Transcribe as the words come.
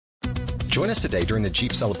Join us today during the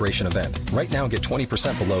Jeep Celebration event. Right now, get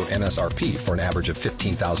 20% below MSRP for an average of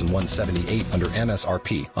 $15,178 under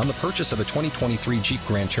MSRP on the purchase of a 2023 Jeep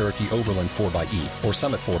Grand Cherokee Overland 4xE or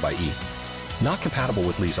Summit 4xE. Not compatible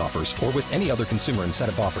with lease offers or with any other consumer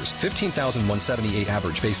incentive offers. $15,178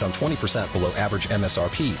 average based on 20% below average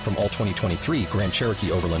MSRP from all 2023 Grand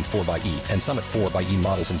Cherokee Overland 4xE and Summit 4xE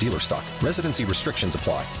models in dealer stock. Residency restrictions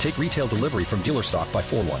apply. Take retail delivery from dealer stock by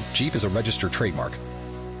 4/1. Jeep is a registered trademark.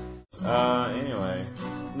 Anyway.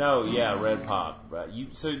 No, yeah, Red Pop.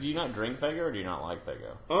 So do you not drink Faygo or do you not like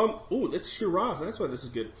Faygo? That's Shiraz. That's why this is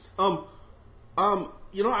good. I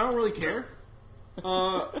don't really care.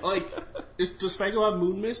 Does Faygo have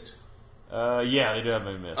Moon Mist? Yeah, they do have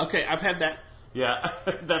Moon Mist. Okay, I've had that. Yeah,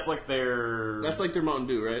 that's like their Mountain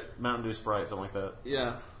Dew, right? Mountain Dew Sprite, something like that.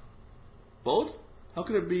 Yeah. Both? How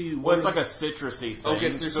can it be? Well, it's like a citrusy thing,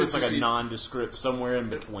 okay, so it's like a nondescript somewhere in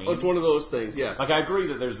between. Oh, it's one of those things, yeah. Like, I agree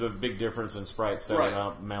that there's a big difference in Sprite, Seven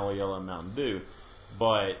Up, Mellow Yellow, and Mountain Dew,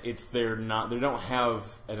 but they don't have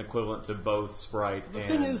an equivalent to both Sprite. The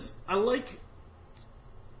thing is, I like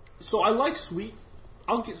sweet.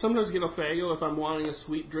 I'll sometimes get a Faygo if I'm wanting a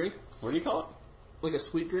sweet drink. What do you call it? Like a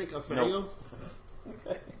sweet drink, a Faygo. Nope.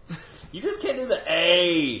 Okay. You just can't do the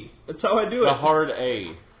A. That's how I do it. The hard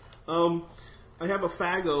A. I have a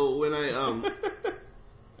Faygo when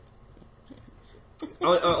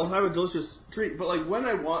I'll have a delicious treat, but like when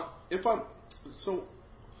I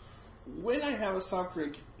have a soft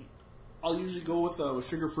drink, I'll usually go with a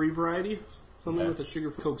sugar-free variety, something with a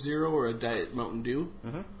sugar-free Coke Zero or a Diet Mountain Dew.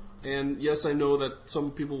 Mm-hmm. And yes, I know that some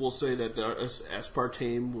people will say that the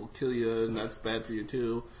aspartame will kill you, and that's bad for you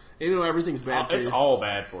too. And, everything's bad for you. It's all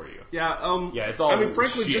bad for you. Yeah, it's all. I mean,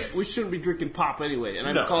 frankly, shit. We shouldn't be drinking pop anyway. And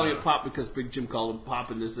I'm calling it pop because Big Jim called it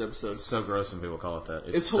pop in this episode. It's so gross when people call it that.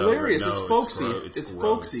 It's hilarious. It's folksy. It's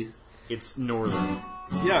folksy. It's northern.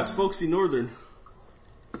 Yeah, it's folksy northern.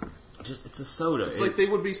 It's a soda. It's like they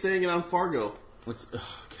would be saying it on Fargo. Oh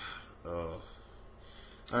god. Oh.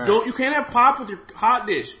 Right. You can't have pop with your hot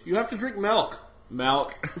dish. You have to drink milk.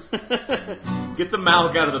 Milk. Get the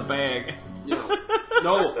milk out of the bag.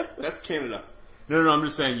 No, that's Canada. No, I'm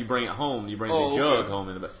just saying you bring it home. You bring the jug home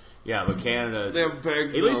in the bag. Yeah, but Canada... They have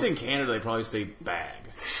bags. At least in Canada, they probably say bag,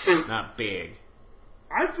 not big.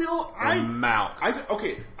 I feel... Milk.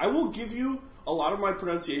 I will give you a lot of my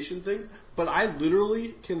pronunciation things, but I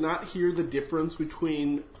literally cannot hear the difference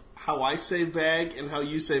between how I say vag and how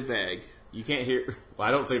you say vag. You can't hear... Well,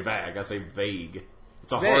 I don't say vag. I say vague.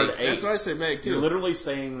 It's a vague. hard A. That's what I say vag, too. You're literally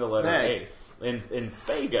saying the letter vag. A. In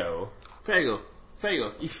Faygo... Faygo.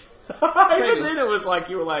 Even then it was like,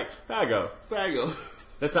 you were like, Faygo.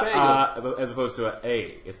 That's as opposed to an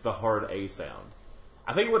A. It's the hard A sound.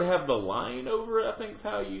 I think it would have the line over it, I think is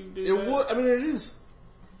how you do it. Would. I mean, it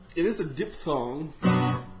is a diphthong.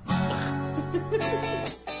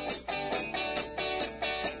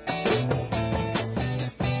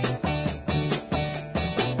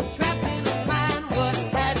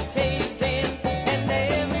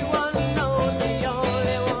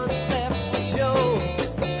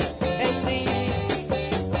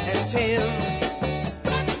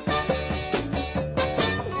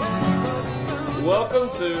 Welcome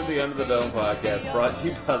to the Under the Dome podcast, brought to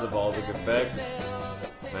you by the Baltic Effect.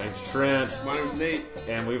 My name's Trent. My name's Nate.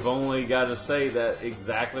 And we've only got to say that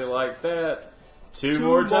exactly like that two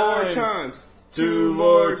more times. Two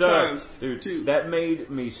more times. Dude, that made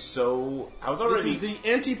me so... This is the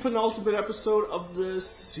anti-penultimate episode of the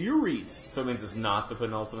series. So it means it's not the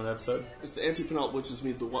penultimate episode? It's the anti-penult, which is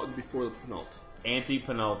the one before the penult.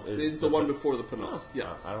 Anti-penult is... It's the one before the penult. Oh,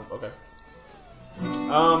 yeah. I don't... Okay. In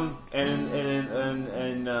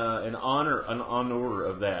honor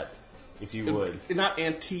of that, if you would. Not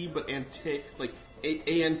anti, but ante, like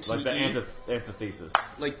A-N-T. Like the antithesis.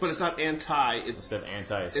 But it's not anti, it's... Instead of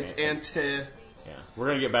anti, it's anti. Yeah. We're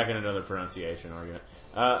going to get back in another pronunciation argument.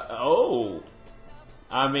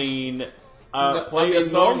 Play a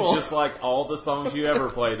song normal. Just like all the songs you ever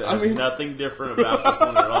played. That has nothing different about this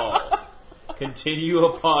one at all. Continue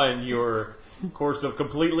upon your course of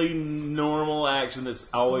completely normal action that's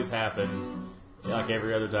always happened, like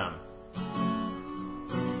every other time.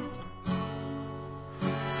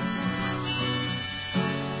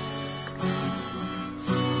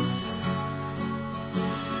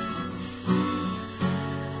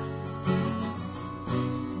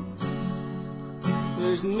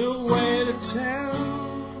 There's no way to tell,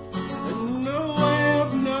 and no way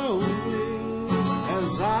of knowing,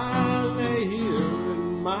 as I lay here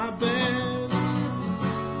in my bed.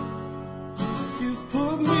 You've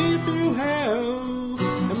put me through hell,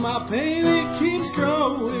 and my pain it keeps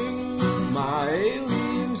growing. My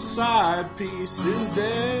alien side piece is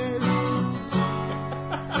dead.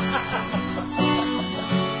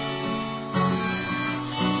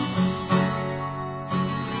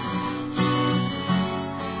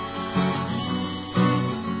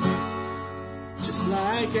 Just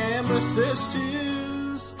like amethyst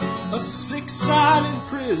is a six-sided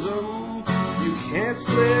prism, you can't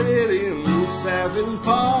split it in 7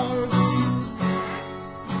 parts.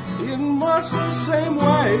 In much the same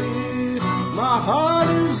way, my heart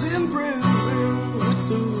is in prison with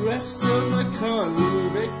the rest of the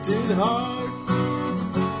convicted heart.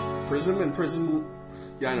 Prism and prison.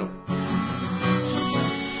 Yeah, I know.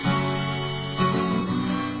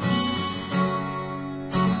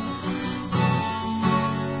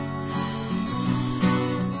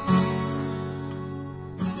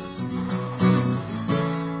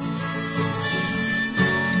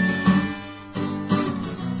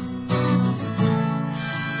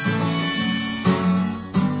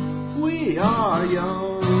 We are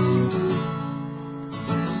young,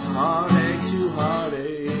 heartache to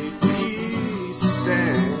heartache we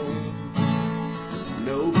stand.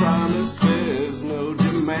 No promises, no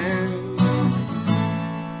demand.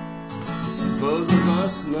 Both of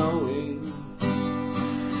us knowing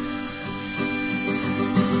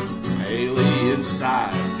alien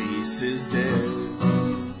side piece is dead.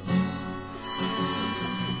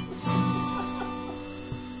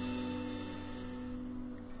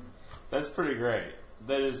 That's pretty great.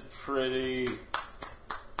 That is pretty...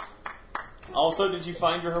 Also, did you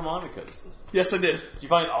find your harmonicas? Yes, I did. Did you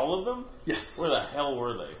find all of them? Yes. Where the hell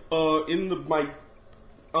were they? In my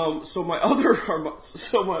other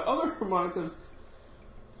harmonicas.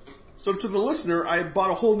 So to the listener, I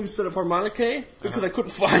bought a whole new set of harmonicae because I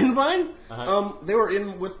couldn't find mine. They were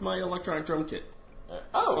in with my electronic drum kit.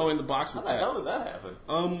 In the box with How the hell did that happen?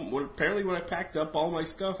 Apparently when I packed up all my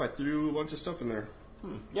stuff, I threw a bunch of stuff in there.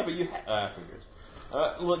 Yeah, but you figures.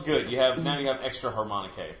 Look good. Now you have extra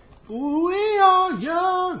harmonicae. We are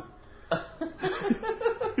young.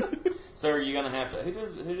 So are you gonna have to?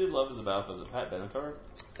 Who did Love Is About? Was it Pat Benatar?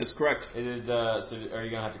 That's correct. So are you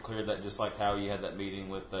gonna have to clear that just like how you had that meeting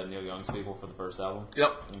with Neil Young's people for the first album?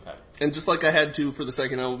 Yep. Okay. And just like I had to for the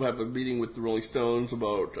second album, have a meeting with the Rolling Stones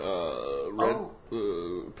about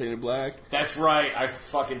Painted Black. That's right. I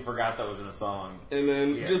fucking forgot that was in a song. And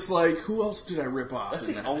then just like, who else did I rip off? That's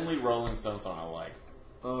the only Rolling Stone song I like.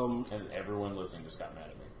 And everyone listening just got mad at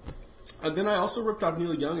me. And then I also ripped off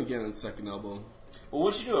Neil Young again in the second album. Well,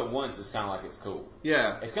 once you do it once, it's kind of like it's cool.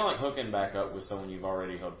 Yeah. It's kind of like hooking back up with someone you've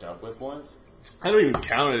already hooked up with once. I don't even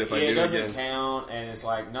count it if I do it again. It doesn't count, and it's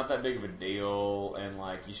like not that big of a deal, and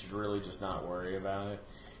like you should really just not worry about it.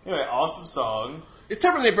 Anyway, awesome song. It's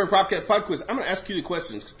time for the Neighbor Podcast Pod Quiz. I'm going to ask you the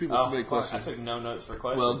questions because people submit questions. I took no notes for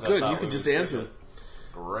questions. Well, good. You can just answer them.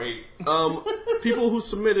 Great. People who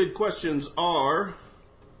submitted questions are...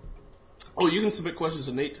 Oh, you can submit questions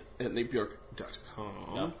to Nate at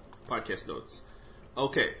natebjork.com. Yep. Podcast notes.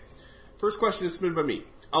 Okay. First question is submitted by me.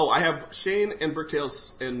 Oh, I have Shane and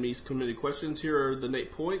Bricktails and me submitted questions. Here are the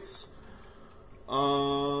Nate points.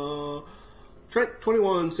 Trent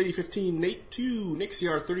 21, Sadie 15, Nate 2, Nick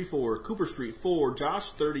CR 34, Cooper Street 4,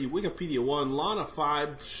 Josh 30, Wikipedia 1, Lana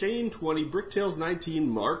 5, Shane 20, Bricktails 19,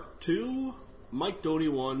 Mark 2, Mike Doty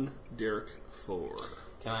 1, Derek 4.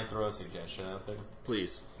 Can I throw a suggestion out there?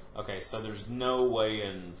 Please. Okay, so there's no way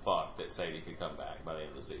in fuck that Sadie could come back by the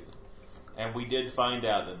end of the season. And we did find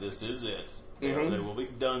out that this is it. They will be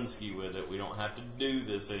done-ski with it. We don't have to do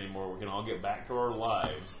this anymore. We can all get back to our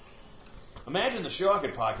lives. Imagine the show I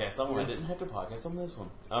could podcast somewhere. I didn't have to podcast on this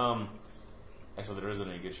one. Actually, there isn't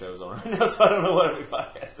any good shows on right now, so I don't know what I'd be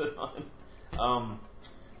podcasting on.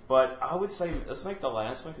 But I would say, let's make the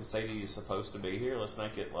last one, because Sadie is supposed to be here. Let's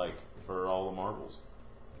make it, like, for all the marbles.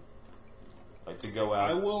 Like, to go out.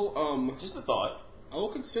 I will, just a thought. I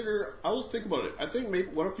will think about it. I think maybe,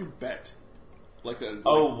 what if you bet?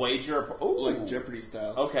 Wager. Like Jeopardy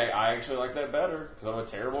style. Okay, I actually like that better, because I'm a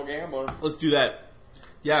terrible gambler. Let's do that.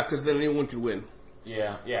 Yeah, because then anyone could win.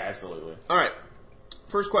 Yeah, absolutely. Alright.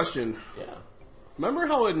 First question. Yeah. Remember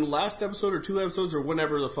how in last episode or 2 episodes or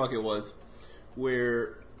whenever the fuck it was,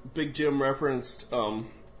 where Big Jim referenced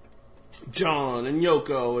John and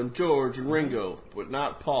Yoko and George and Ringo, but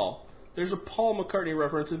not Paul. There's a Paul McCartney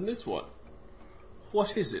reference in this one.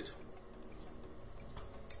 What is it?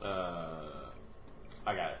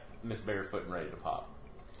 I got it. Miss Barefoot and Ready to Pop.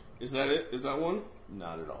 Is that it? Is that one?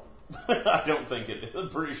 Not at all. I don't think it is. I'm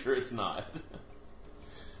pretty sure it's not.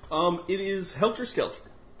 It is Helter Skelter.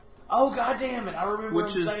 Oh, God damn it. I remember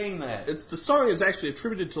saying that. The song is actually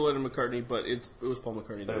attributed to Lennon McCartney, but it was Paul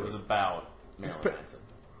McCartney. But it was about Marilyn Manson.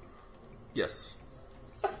 Yes.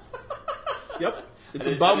 Yep. It's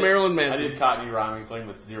about Marilyn Manson. I did Cockney rhyming slang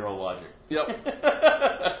with zero logic.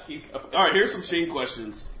 Yep. Keep going. All right, here's some Shane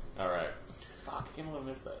questions. All right. Fuck, I can't believe I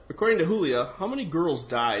missed that. According to Julia, how many girls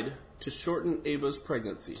died to shorten Ava's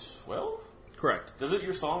pregnancy? 12? Correct. Doesn't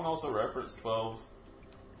your song also reference 12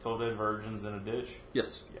 dead virgins in a ditch?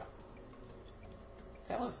 Yes. Yeah.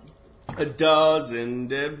 Tell us. A dozen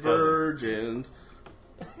dead virgins.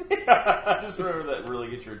 I just remember that really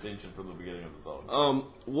gets your attention from the beginning of the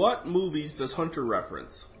song. What movies does Hunter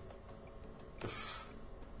reference? This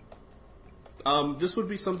would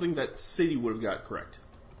be something that Sadie would have got correct.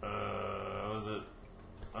 Was it,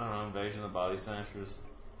 I don't know, Invasion of the Body Snatchers?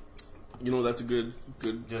 You know, that's a good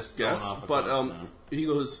Just guess. going off But she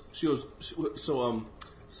goes,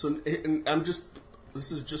 and I'm just,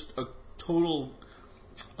 this is just a total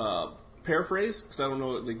paraphrase, because I don't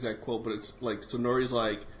know the exact quote, but it's like, so Nori's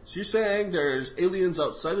like, so you're saying there's aliens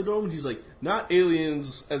outside the dome? And he's like, not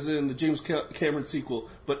aliens as in the James Cameron sequel,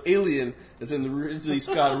 but alien as in the Ridley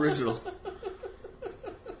Scott original.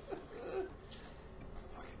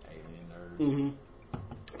 Mm-hmm.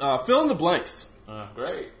 Fill in the blanks.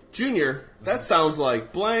 Great. Junior, that sounds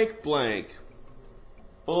like blank blank.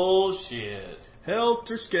 Bullshit.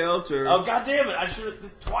 Helter Skelter. Oh, God damn it. I should have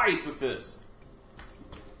did twice with this.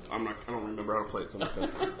 I don't remember how to play it.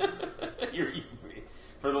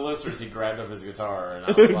 For the listeners, he grabbed up his guitar, and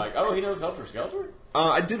I was like, oh, he knows Helter Skelter?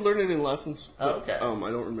 I did learn it in lessons. But, okay. I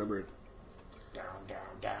don't remember it. Down.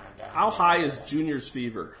 How high is Junior's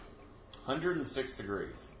fever? 106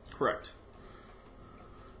 degrees. Correct.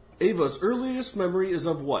 Ava's earliest memory is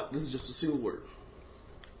of what? This is just a single word.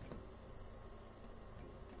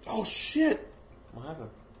 Oh, shit. What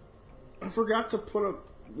happened? I forgot to put a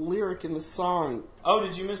lyric in the song. Oh,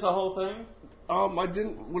 did you miss the whole thing? I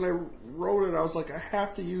didn't. When I wrote it, I was like, I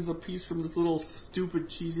have to use a piece from this little stupid,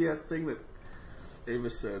 cheesy-ass thing that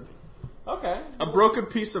Ava said. Okay. A broken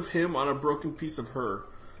piece of him on a broken piece of her,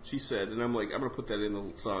 she said. And I'm like, I'm going to put that in the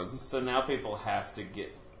song. So now people have to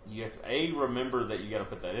get... You have to, remember that you got to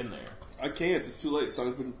put that in there. I can't. It's too late. The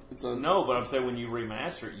song's been... It's on. No, but I'm saying when you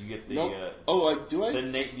remaster it, you get the... Nope. Do I?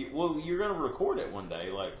 You're going to record it one day,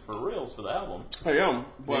 like, for reals, for the album. I am.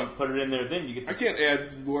 But put it in there, then you get the... I can't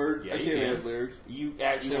add words. Yeah, I can't add lyrics. You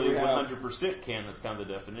actually 100% can. That's kind of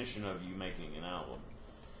the definition of you making an album.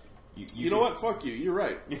 You know what? Fuck you. You're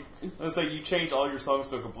right. I was like, you change all your songs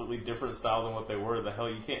to a completely different style than what they were. The hell,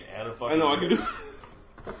 you can't add a fucking... I know, I can do...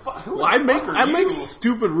 Well, I make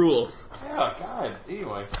stupid rules. Yeah, God.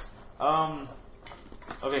 Anyway.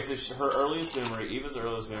 Okay, so her earliest memory, Eva's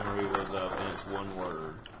earliest memory was of, and it's one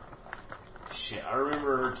word. Shit, I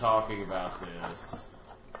remember her talking about this.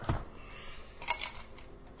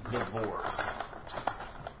 Divorce.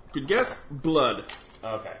 Good guess? Blood.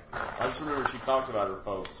 Okay. I just remember she talked about her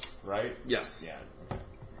folks, right? Yes. Yeah.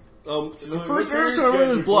 The first person I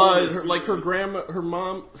remember was blood. Her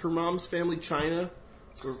mom's family, China.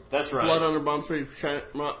 That's right. Blood on her mom's family, China.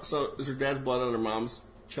 So is her dad's blood on her mom's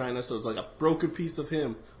China? So it's like a broken piece of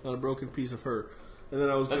him on a broken piece of her. And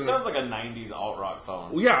then sounds like a '90s alt rock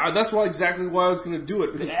song. Well, yeah, that's exactly why I was going to do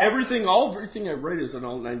it, because everything I write is an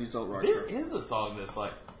old '90s alt rock song. There is a song that's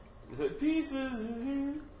like, is it pieces of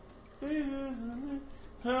you, pieces of me,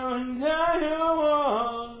 tiny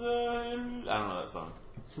walls. I don't know that song.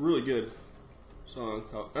 It's a really good song.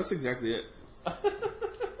 Oh, that's exactly it.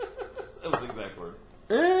 That was exact words.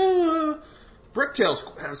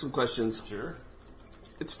 Bricktails has some questions. Sure.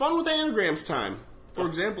 It's fun with anagrams time. For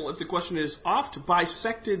example, if the question is oft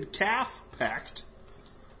bisected calf packed,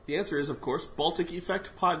 the answer is, of course, Baltic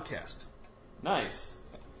Effect Podcast. Nice.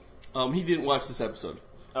 He didn't watch this episode.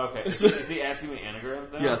 Okay. Is he asking me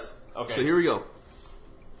anagrams now? Yes. Okay. So here we go.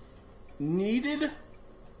 Kneaded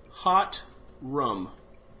hot rum.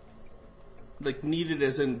 Like kneaded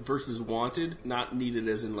as in versus wanted, not kneaded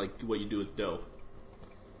as in like what you do with dough.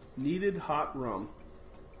 Kneaded hot rum.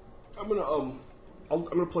 I'm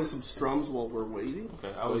gonna play some strums while we're waiting.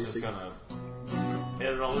 Okay, I was just gonna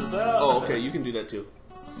edit all this out. Oh, okay, you can do that too.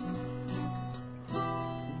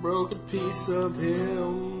 Broken piece of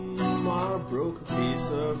him, on a broken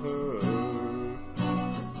piece of her.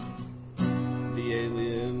 The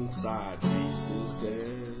alien side piece is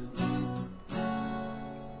dead.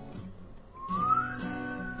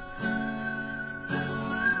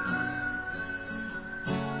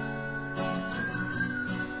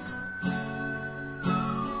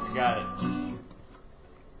 Got it.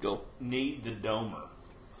 Go. Need the domer.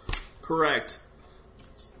 Correct.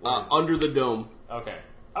 Under the dome. Okay.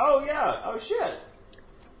 Oh, yeah. Oh, shit.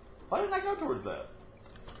 Why didn't I go towards that?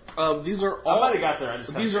 These are all... I might have got there.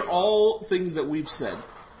 These are all things that we've said.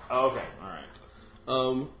 Oh, okay. All right.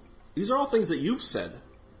 These are all things that you've said.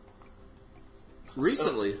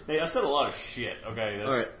 Recently. Hey, I said a lot of shit, okay?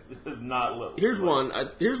 All right. This is not little. Here's one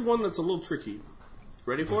that's a little tricky.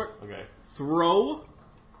 Ready for it? Okay. Throw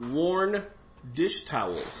worn dish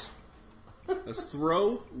towels. That's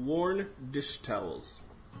throw worn dish towels.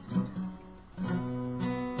 What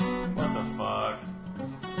the fuck?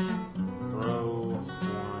 Throw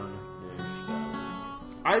worn dish towels.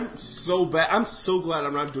 I'm so bad. I'm so glad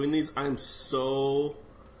I'm not doing these.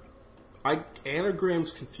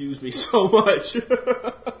 Anagrams confuse me so much.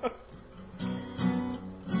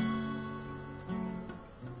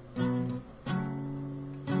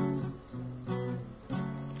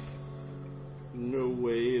 No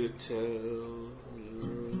way to tell.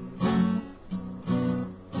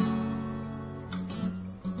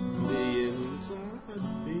 The inside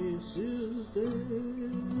pieces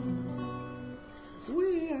there.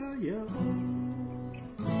 We are young.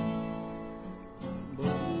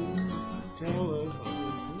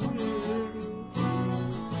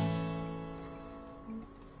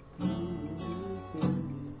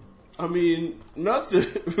 I mean, nothing.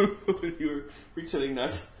 When you were pretending not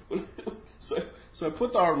to. So I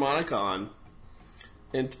put the harmonica on,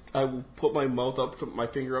 and I put my my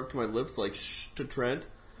finger up to my lips, like shh to Trent,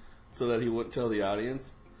 so that he wouldn't tell the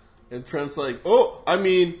audience. And Trent's like, "Oh, I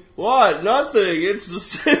mean, what? Nothing. It's the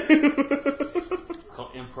same." It's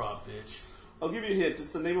called improv, bitch. I'll give you a hint. It's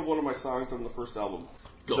the name of one of my songs on the first album.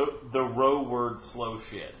 Go. The row word slow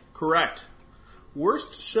shit. Correct.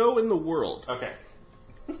 Worst show in the world. Okay.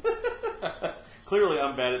 Clearly,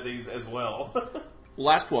 I'm bad at these as well.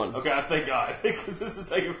 Last one. Okay, thank God, because this is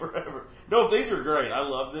taking forever. No, these are great. I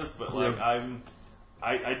love this, but like I'm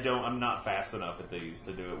not fast enough at these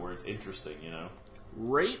to do it where it's interesting. You know.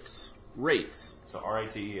 Rates. So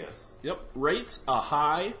RATES. Yep. Rates a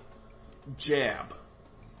high jab.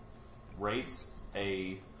 Rates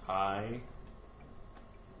a high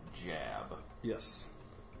jab. Yes.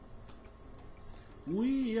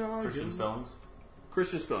 We are Christian spellings.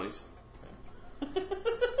 Christian spellings. Okay.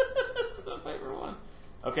 That's my favorite one.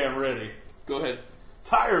 Okay, I'm ready. Go ahead.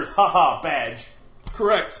 Tires, haha, badge.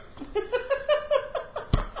 Correct.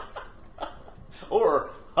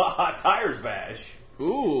 Or haha, tires badge.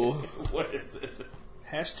 Ooh. What is it?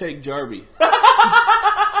 Hashtag Jarby.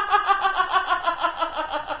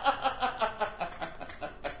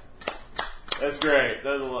 That's great.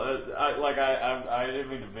 That's a lot. I didn't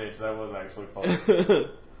mean to bitch. That was actually funny.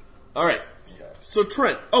 All right. Okay. So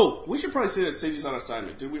Trent. Oh, we should probably say that Sadie's on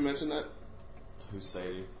assignment. Did we mention that? Who's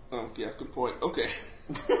Sadie? Oh, yeah. Good point. Okay.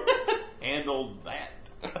 Handled that.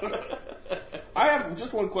 I have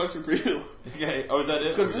just one question for you. Okay. Oh, is that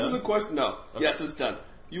it? Because this is a question. No. Okay. Yes, it's done.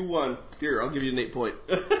 You won. Here, I'll give you an 8 point.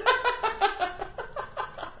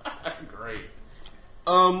 Great.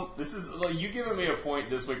 This is like you giving me a point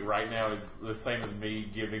this week right now is the same as me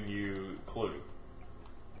giving you Clue.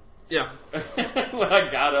 Yeah. When I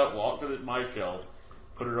got up, walked to my shelf,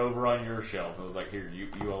 put it over on your shelf, and was like, "Here, you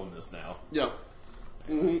own this now." Yeah.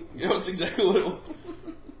 Mm-hmm. Yeah, that's exactly what it was.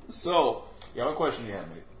 So. Yeah, what question do you have,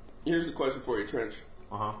 mate? Here's the question for you, Trench.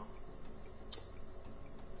 Uh-huh.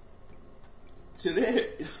 Today,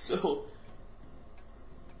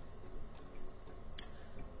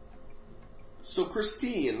 So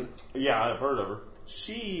Christine... Yeah, I've heard of her.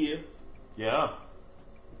 She... Yeah.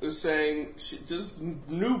 Is saying...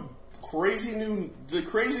 The crazy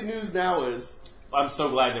news now is... I'm so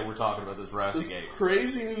glad that we're talking about this right out the gate.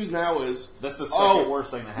 Crazy news now is... That's the second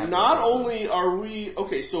worst thing that happened. Not only are we...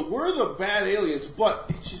 Okay, so we're the bad aliens, but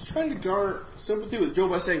she's trying to garner sympathy with Joe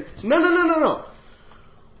by saying, No.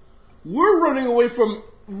 We're running away from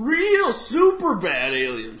real super bad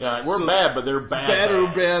aliens. Yeah, we're bad, but they're bad.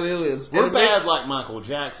 Bad aliens. We're bad like Michael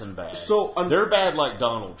Jackson bad. So they're bad like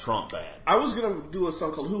Donald Trump bad. I was gonna do a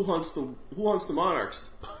song called Who Hunts the Monarchs?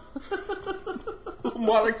 Who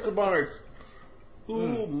monarchs the monarchs?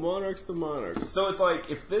 Who monarchs the monarchs? So it's like,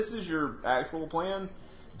 if this is your actual plan,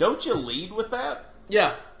 don't you lead with that?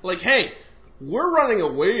 Yeah. Like, hey, we're running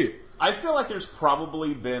away. I feel like there's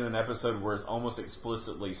probably been an episode where it's almost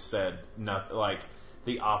explicitly said like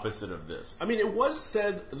the opposite of this. I mean, it was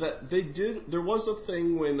said that they did. There was a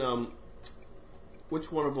thing when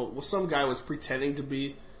which one of them? Well, some guy was pretending to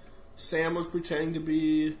be. Sam was pretending to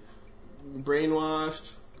be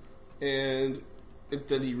brainwashed, and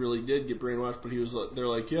then he really did get brainwashed. But he was like, they're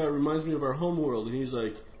like, yeah, it reminds me of our home world, and he's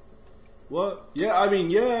like, what? Yeah, I mean,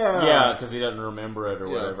 yeah. Yeah, because he doesn't remember it or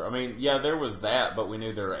whatever. I mean, yeah, there was that, but we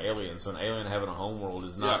knew there were aliens. So an alien having a homeworld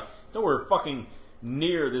is not... It's nowhere fucking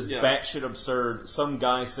near this batshit absurd. Some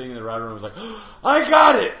guy sitting in the writer room was like, I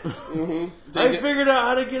got it! Mm-hmm. I figured out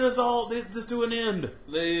how to get us all this to an end.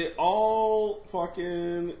 They all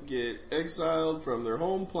fucking get exiled from their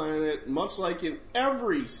home planet, much like in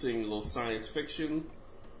every single science fiction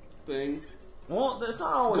thing. Well, that's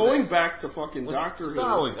not always... Going back to fucking Doctor Who. It's not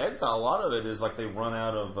always exile. A lot of it is like they run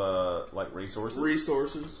out of, resources.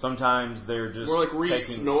 Resources. Sometimes they're just... More like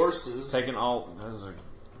resources. Taking all...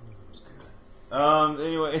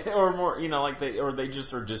 Anyway, or more, they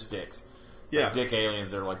just are just dicks. Yeah. Like dick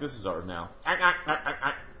aliens, they're like, this is ours now.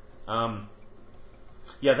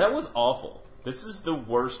 Yeah, that was awful. This is the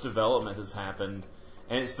worst development that's happened,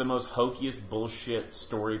 and it's the most hokiest bullshit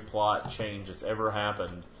story plot change that's ever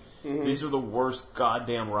happened. Mm-hmm. These are the worst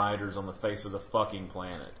goddamn writers on the face of the fucking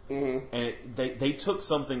planet. Mm-hmm. And they took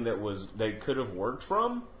something that they could have worked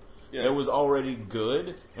from, that was already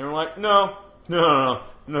good, and were like, no.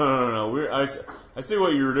 I see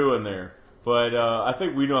what you were doing there, but I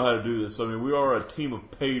think we know how to do this. I mean, we are a team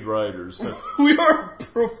of paid writers. We are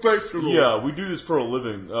professionals. Yeah, we do this for a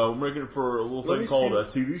living. We're making it for a little thing called a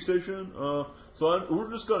TV station. We're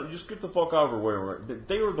just gonna get the fuck out of our way.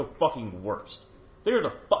 They are the fucking worst. They are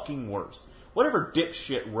the fucking worst. Whatever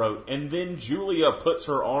dipshit wrote, and then Julia puts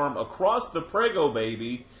her arm across the Prego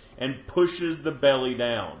baby and pushes the belly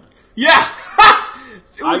down. Yeah.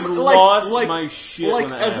 I lost my shit when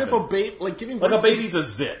that as happened. If a baby, like giving like a baby's a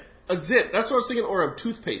zit. A zit. That's what I was thinking. Or a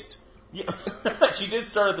toothpaste. Yeah, she did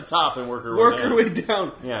start at the top and work her way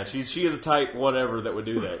down. Yeah, she is a type whatever that would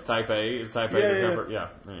do that. Type A is type A. Yeah.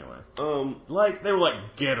 Anyway, they were like,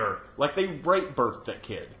 get her. Like they rape birthed that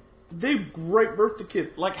kid. They rape birthed the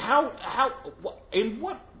kid. Like how in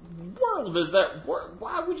what world does that work?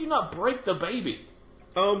 Why would you not break the baby?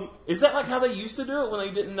 Is that like how they used to do it when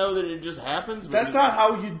they didn't know that it just happens? That's not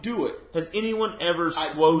how you do it. Has anyone ever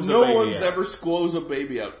squoze a baby out? No one's ever squoze a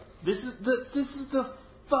baby out. This is the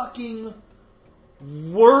fucking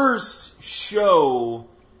worst show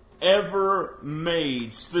ever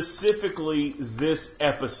made. Specifically, this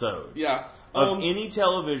episode. Yeah. Of any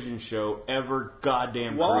television show ever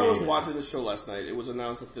goddamn While created. I was watching the show last night, it was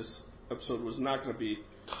announced that this episode was not going to be...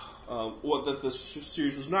 that this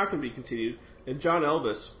series was not going to be continued. And John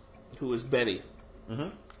Elvis, who is Benny,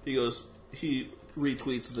 he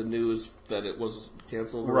retweets the news that it was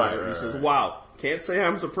canceled. Right. He says, wow, can't say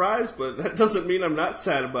I'm surprised, but that doesn't mean I'm not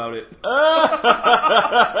sad about it. And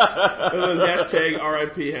then hashtag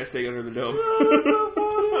RIP, hashtag under the dome. That's so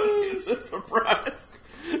funny. Can't say surprised.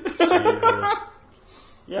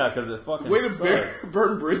 Yeah, because it fucking way to sucks.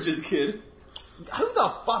 burn bridges, kid. Who the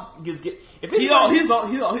fuck is get? If you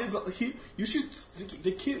should.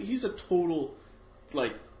 The kid, he's a total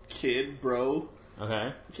kid, bro.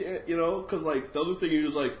 Okay. Because the other thing he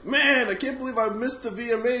was like, man, I can't believe I missed the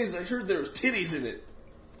VMAs. I heard there was titties in it.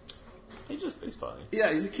 He's funny.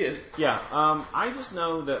 Yeah, he's a kid. Yeah. I just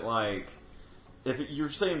know that if you're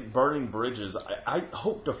saying burning bridges, I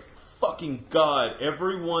hope to fucking God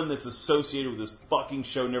everyone that's associated with this fucking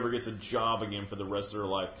show never gets a job again for the rest of their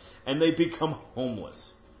life, and they become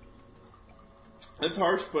homeless. It's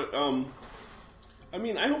harsh, but I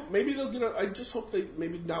mean, I hope maybe they'll get. I just hope they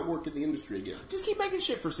maybe not work in the industry again. Just keep making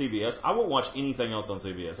shit for CBS. I won't watch anything else on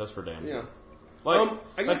CBS. That's for damn sure. Yeah.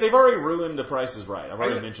 I guess they've already ruined The Price is Right. I've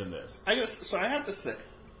already mentioned this. So I have to say,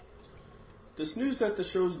 this news that the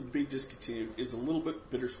show's being discontinued is a little bit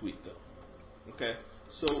bittersweet, though. Okay.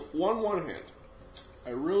 So on one hand,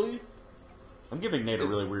 I'm giving Nate a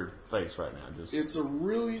really weird face right now. It's a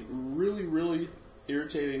really, really, really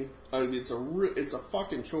irritating. I mean, it's a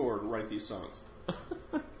fucking chore to write these songs.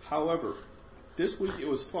 However, this week it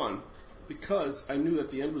was fun because I knew that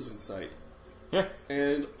the end was in sight. Yeah.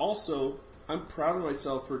 And also, I'm proud of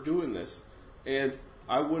myself for doing this. And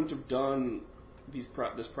I wouldn't have done this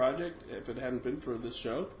project if it hadn't been for this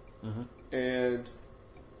show. Mm-hmm. And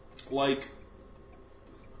what's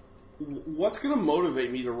going to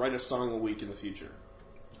motivate me to write a song a week in the future?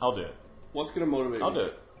 I'll do it. What's going to motivate me? I'll do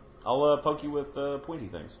it. I'll poke you with pointy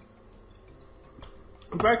things.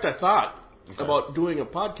 In fact, I thought about doing a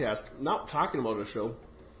podcast, not talking about a show,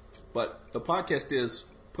 but the podcast is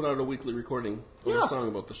put out a weekly recording of a song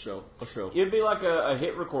about the show. A show. It'd be like a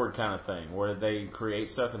hit record kind of thing where they create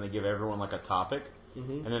stuff and they give everyone a topic,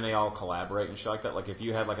 and then they all collaborate and shit like that. Like if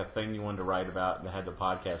you had a thing you wanted to write about that had the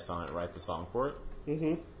podcast on it, write the song for it.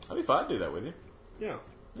 Mm-hmm. I'd be fine to do that with you. Yeah.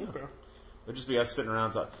 Okay. It'd just be us sitting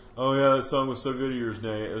around talking, oh yeah, that song was so good of yours,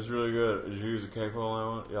 Nate. It was really good. Did you use a capo on that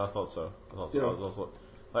one? Yeah, I thought so. Yeah.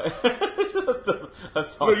 Like, just a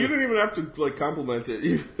song. No, you didn't even have to like compliment it.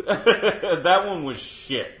 That one was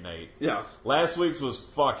shit, Nate. Yeah. Last week's was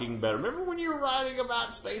fucking better. Remember when you were writing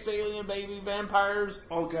about space alien baby vampires?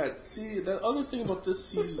 Oh god. See, the other thing about this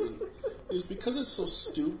season is because it's so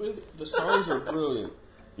stupid, the songs are brilliant.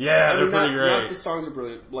 Yeah, they're pretty great. Not the songs are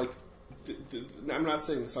brilliant. Like, I'm not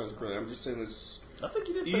saying the songs are brilliant. I'm just saying it's I think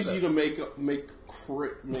you did say easy that. to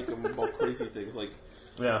make them about crazy things. Like,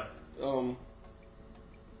 Yeah.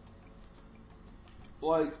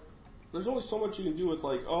 Like, there's only so much you can do with,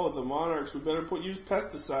 like, oh, the monarchs, we better use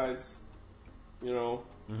pesticides. You know?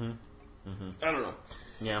 I don't know.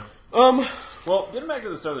 Yeah. Well, getting back to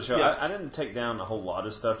the start of the show, Yeah. I didn't take down a whole lot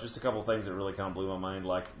of stuff. Just a couple things that really kind of blew my mind.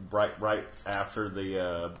 Like right after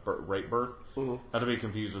the rape birth, not to be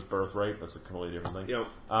confused with birth rape. That's a completely different thing.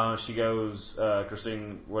 Yep. She goes,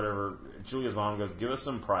 Christine, whatever. Julia's mom goes, "Give us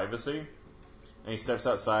some privacy," and he steps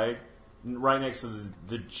outside, right next to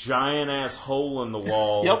the giant ass hole in the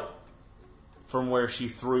wall. Yep. From where she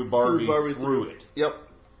threw Barbie through it. Yep.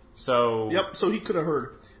 So. Yep. So he could have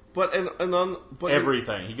heard. But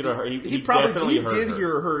Everything. He could have heard. He probably definitely heard did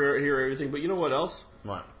her. hear everything. But you know what else?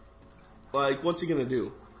 What? Like, what's he gonna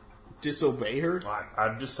do? Disobey her?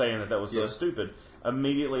 I'm just saying that was so stupid.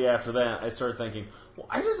 Immediately after that, I started thinking,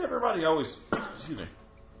 why does everybody always? Excuse me.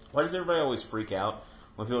 Why does everybody always freak out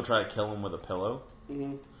when people try to kill him with a pillow?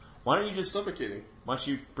 Mm-hmm. Why don't you just suffocating? Why don't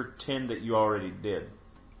you pretend that you already did?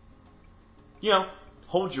 You know,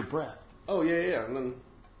 hold your breath. Oh yeah, and then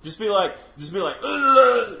just be like,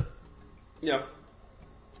 ugh! Yeah.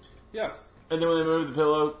 And then when they move the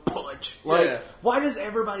pillow, punch. Like, why does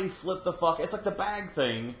everybody flip the fuck? It's like the bag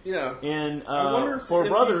thing. Yeah. In if Four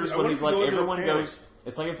Brothers, when he's like, go everyone goes.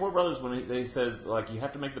 It's like in Four Brothers when he says, like, you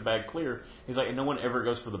have to make the bag clear. He's like, and no one ever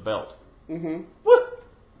goes for the belt. Mm-hmm. What?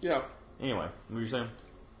 Yeah. Anyway, what were you saying?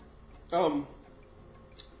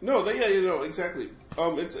 No, exactly.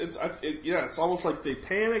 It's almost like they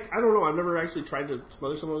panic. I don't know. I've never actually tried to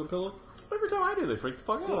smother someone with a pillow. Every time I do, they freak the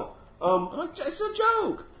fuck out. Yeah. I'm like, it's a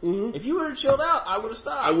joke. Mm-hmm. If you would have chilled out, I would have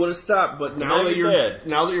stopped. But now that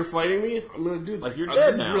you're fighting me, I'm going to do that. Like, you're dead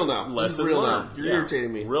this now. Is real now. Lesson this is real learned. now. You're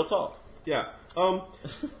irritating me. Real talk. Yeah.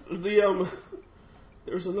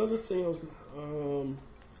 There's another thing I was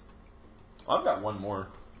I've got one more.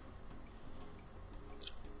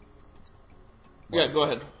 Yeah, go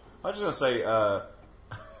ahead. I was just going to say,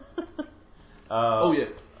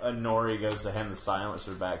 Nori goes to hand the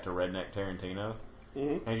silencer back to Redneck Tarantino.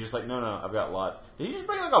 Mm-hmm. And he's just like, no, I've got lots. Did he just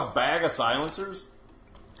bring like a bag of silencers?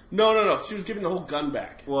 No. She was giving the whole gun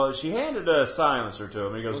back. Well, she handed a silencer to him.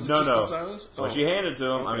 And he goes, no. So she handed to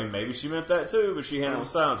him. Okay. I mean, maybe she meant that too, but she handed him a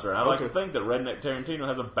silencer. And I like to think that Redneck Tarantino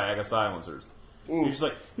has a bag of silencers. He's just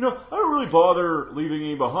like, I don't really bother leaving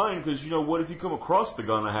any behind because, what if you come across the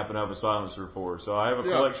gun I happen to have a silencer for? So I have a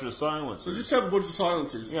collection of silencers. So just have a bunch of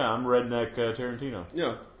silencers. Yeah, I'm Redneck Tarantino.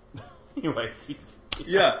 Yeah. Anyway.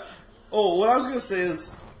 Yeah. Oh, what I was going to say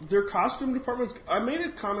is their costume departments. I made a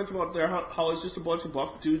comment about how it's just a bunch of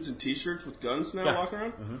buff dudes in t-shirts with guns now walking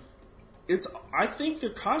around. Mm-hmm. I think their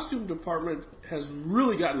costume department has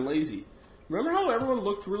really gotten lazy. Remember how everyone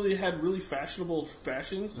had really fashionable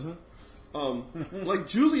fashions? Mm-hmm. Like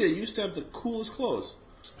Julia used to have the coolest clothes.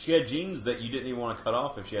 She had jeans that you didn't even want to cut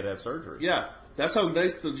off if she had to have surgery. Yeah, that's how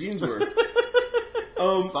nice the jeans were.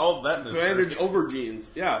 Solve that mystery. Bandage over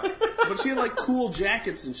jeans. Yeah, but she had like cool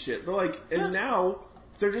jackets and shit. But and now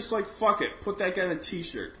they're just like, fuck it, put that guy in a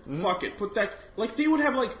t-shirt. Mm-hmm. Fuck it, put that. Like they would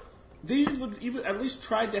even at least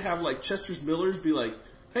tried to have like Chester's Millers be like,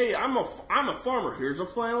 hey, I'm a farmer. Here's a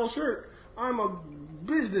flannel shirt. I'm a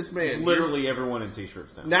businessman. It's literally everyone in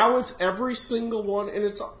t-shirts now. Now it's every single one, and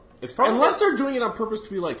it's probably unless they're doing it on purpose to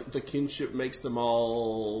be like the kinship makes them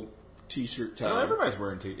all t-shirt time. No, everybody's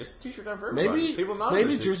wearing it's t-shirt time for everybody.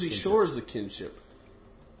 Maybe Jersey Shore is the kinship.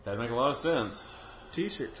 That'd make a lot of sense.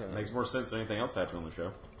 T-shirt time makes more sense than anything else happening on the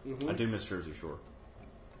show. Mm-hmm. I do miss Jersey Shore.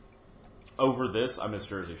 Over this, I miss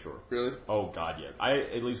Jersey Shore. Really? Oh God, yeah. I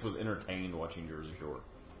at least was entertained watching Jersey Shore.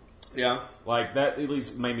 Yeah. Like, that at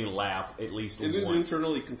least made me laugh at least once. It is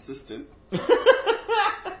internally consistent.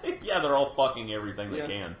 Yeah, they're all fucking everything they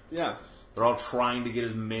can. Yeah. They're all trying to get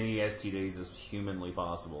as many STDs as humanly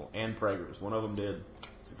possible. And preggers. One of them did.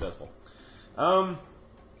 Successful.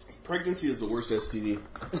 Pregnancy is the worst STD.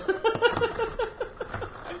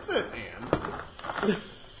 That's it, man.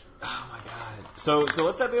 Oh, my God. So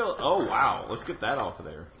let that be oh, wow. Let's get that off of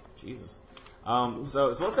there. Jesus. So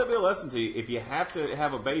let that be a lesson to you. If you have to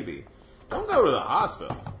have a baby, don't go to the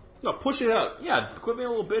hospital. No, push it out. Yeah, quit being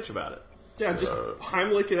a little bitch about it. Yeah, just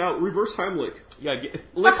Heimlich it out. Reverse Heimlich. Yeah,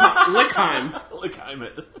 Lickheim. Lickheim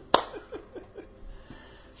it.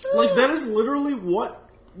 Like, that is literally what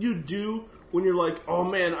you do when you're like, oh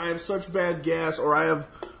man, I have such bad gas, or I'm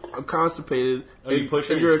constipated. Oh, you push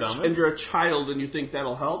in your stomach? And you're a child, and you think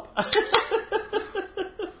that'll help?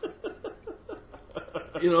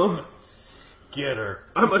 You know? Get her.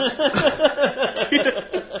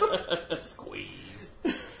 Squeeze.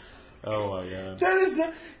 Oh my god. That is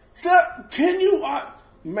not... Can you...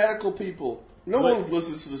 medical people... No one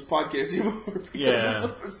listens to this podcast anymore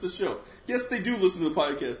because it's the show. Yes, they do listen to the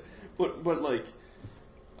podcast, but like,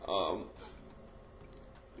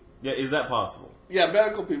 yeah, is that possible? Yeah,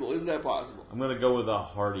 medical people, is that possible? I'm gonna go with a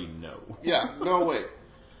hearty no. Yeah, no way.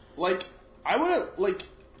 Like, I wanna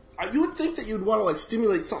you would think that you'd want to like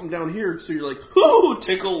stimulate something down here, so you're like, ooh,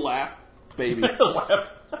 tickle, laugh, baby,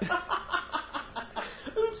 laugh.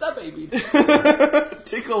 Oops, that baby.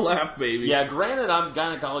 Tickle, laugh, baby. Yeah, granted,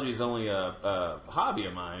 gynecology is only a hobby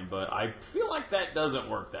of mine, but I feel like that doesn't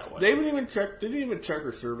work that way. They didn't even check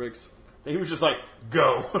her cervix. They was just like,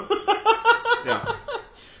 go. Yeah.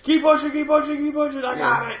 Keep pushing. I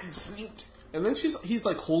got it. And sneaked. And then he's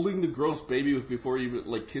like holding the gross baby before you even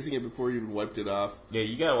like kissing it before you even wiped it off. Yeah,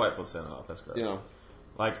 you gotta wipe placenta off. That's gross. Yeah.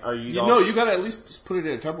 Like, are you? You gotta at least put it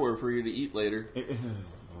in a Tupperware for you to eat later.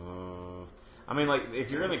 I mean, like,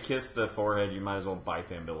 if you're gonna kiss the forehead, you might as well bite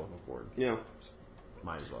the umbilical cord. Yeah.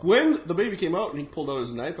 Might as well. When the baby came out and he pulled out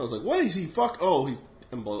his knife, I was like, what is he Oh, he's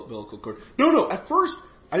umbilical cord. No, at first,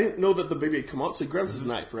 I didn't know that the baby had come out, so he grabs his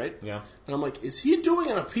knife, right? Yeah. And I'm like, is he doing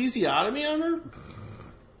an episiotomy on her?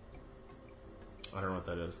 I don't know what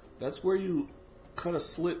that is. That's where you cut a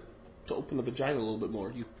slit to open the vagina a little bit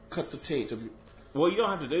more. You cut the taint of your... Well, you don't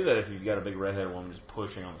have to do that if you've got a big redheaded woman just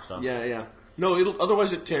pushing on the stomach. Yeah. No,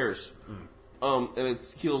 otherwise it tears. And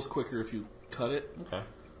it heals quicker if you cut it. Okay.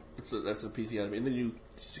 That's an episiotomy. And then you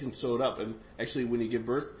can sew it up. And actually, when you give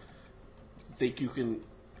birth, you can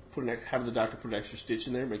have the doctor put an extra stitch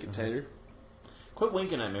in there, make it tighter. Quit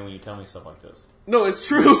winking at me when you tell me stuff like this. No, it's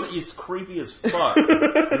true. It's creepy as fuck.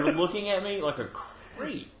 You're looking at me like a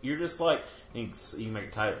creep. You're just like, you make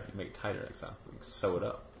it tighter. You make it tighter next time. You can sew it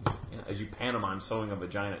up. Yeah, as you pantomime sewing a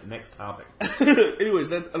vagina. Next topic. Anyways,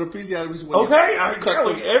 that's an episiotomy. Okay,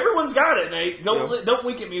 everyone's got it, Nate. Don't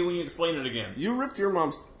wink at me when you explain it again. You ripped your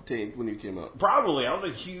mom's taint when you came out. Probably. I was a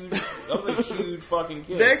huge fucking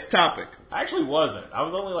kid. Next topic. I actually wasn't. I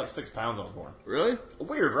was only like 6 pounds when I was born. Really?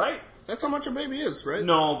 Weird, right? That's how much a baby is, right?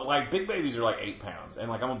 No, but like big babies are like 8 pounds, and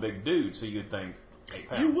like I'm a big dude, so you'd think 8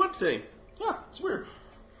 pounds. You would think. Yeah, it's weird.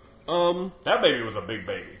 That baby was a big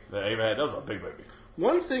baby. That Ava had, that was a big baby.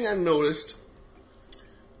 One thing I noticed,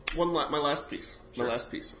 my last piece.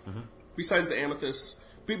 Mm-hmm. Besides the amethyst,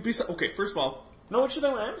 okay, first of all... No, what you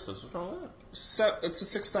think with amethyst? What's wrong with that? It's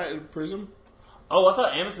a 6-sided prism. Oh, I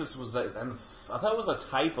thought amethyst was... I thought it was a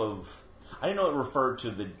type of... I didn't know it referred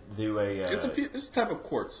to it's a type of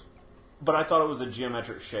quartz. But I thought it was a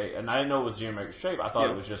geometric shape, and I didn't know it was a geometric shape. I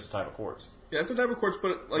thought it was just a type of quartz. Yeah, it's a type of quartz,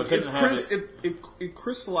 but like it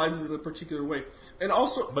crystallizes in a particular way, and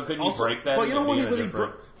also. But couldn't you break that? But you know when you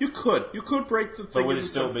could break the thing. But would it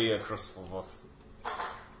still be a crystal?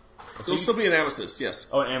 It'll still be an amethyst, yes.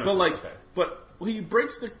 Oh, an amethyst. But okay. But when he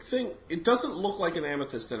breaks the thing, it doesn't look like an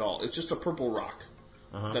amethyst at all. It's just a purple rock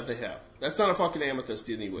that they have. That's not a fucking amethyst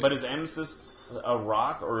anyway. But is amethyst a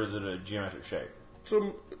rock or is it a geometric shape?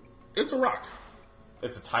 So it's a rock.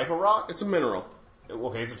 It's a type of rock. It's a mineral.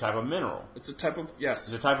 Okay, it's a type of mineral. It's a type of yes.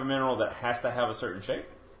 It's a type of mineral that has to have a certain shape.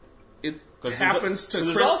 It happens to.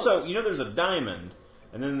 There's also, there's a diamond,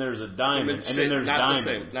 and then there's a diamond, and then there's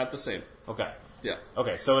diamond. Not the same. Okay. Yeah.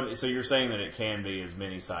 Okay, so you're saying that it can be as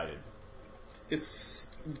many-sided.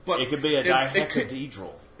 But it could be a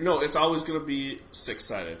dihedral. No, it's always going to be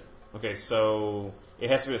 6-sided. Okay, so it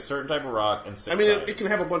has to be a certain type of rock and 6-sided. I mean, it can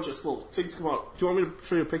have a bunch of little things come out. Do you want me to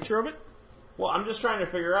show you a picture of it? Well, I'm just trying to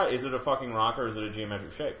figure out, is it a fucking rock or is it a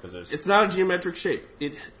geometric shape? Because it's not a geometric shape.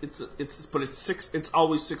 It's 6. It's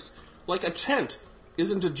always 6. Like a tent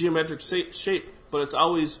isn't a geometric shape, but it's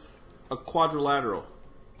always a quadrilateral.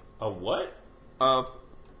 A what? A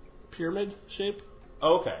pyramid shape.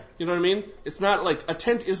 Oh, okay. You know what I mean? It's not like a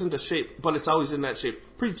tent isn't a shape, but it's always in that shape.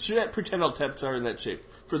 Pretend all tents are in that shape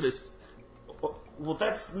for this. Well,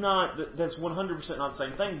 that's 100% not the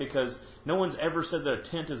same thing because no one's ever said that a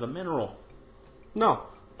tent is a mineral. No,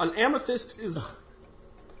 an amethyst is.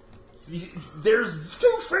 There's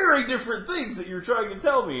 2 very different things that you're trying to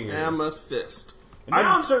tell me here. Amethyst. And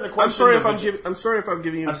now I'm starting to question. I'm sorry if I'm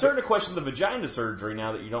giving you. I'm starting to question the vagina surgery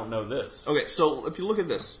now that you don't know this. Okay, so if you look at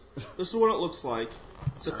this, this is what it looks like.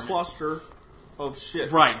 It's a cluster of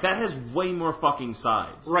shit. Right, that has way more fucking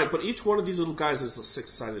sides. Right, but each one of these little guys is a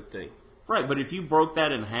 6-sided thing. Right, but if you broke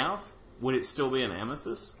that in half, would it still be an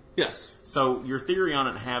amethyst? Yes. So your theory on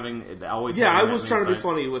it having it always. Yeah, I was trying to be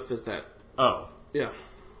funny with that. Oh. Yeah.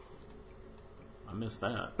 I missed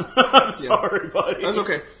that. I'm sorry, buddy. That's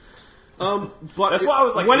okay. But that's why I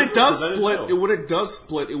was like, when it does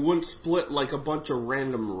split, it wouldn't split like a bunch of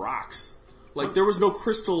random rocks. Like there was no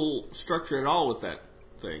crystal structure at all with that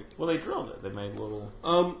thing. Well, they drilled it. They made little.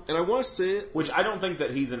 And I want to say it, which I don't think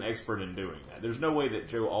that he's an expert in doing that. There's no way that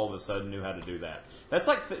Joe all of a sudden knew how to do that. That's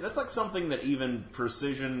like something that even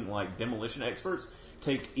precision like demolition experts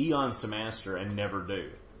take eons to master and never do.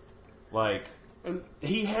 Like. And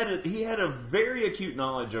he had a very acute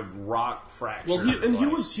knowledge of rock fracture. Well,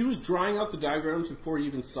 he was drawing out the diagrams before he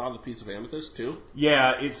even saw the piece of amethyst too.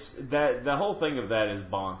 Yeah, it's that the whole thing of that is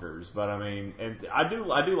bonkers. But I mean, and I do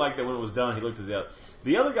like that when it was done, he looked at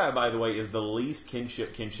the other guy. By the way, is the least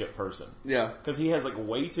kinship person. Yeah, because he has like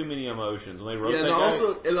way too many emotions. When they wrote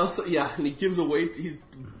and he gives away. He's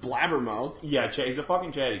blabbermouth. Yeah, he's a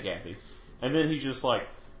fucking chatty Cathy, and then he's just like.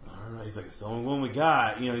 He's like, it's the only one we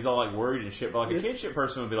got. You know, he's all like worried and shit. But like a kinship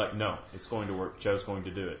person would be like, no, it's going to work. Joe's going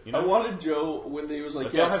to do it. You know? I wanted Joe when he was like,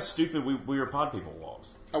 but yes. They'll have stupid we are pod people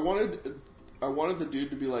walls. I wanted the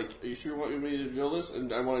dude to be like, are you sure you want me to drill this?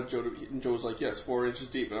 And I wanted Joe to, and Joe was like, yes, 4 inches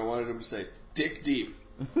deep. And I wanted him to say, dick deep.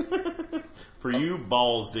 For you,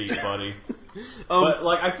 balls deep, buddy. But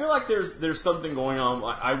like, I feel like there's something going on.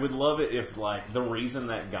 I would love it if like the reason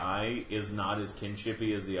that guy is not as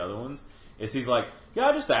kinshipy as the other ones is he's like, yeah,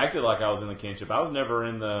 I just acted like I was in the kinship. I was never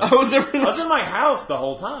in the... I was in my house the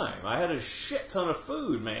whole time. I had a shit ton of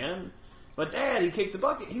food, man. But Dad, he kicked the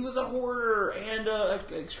bucket. He was a hoarder and an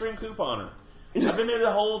extreme couponer. I've been there the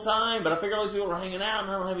whole time, but I figured all these people were hanging out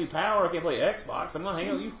and I don't have any power. I can't play Xbox. I'm going to hang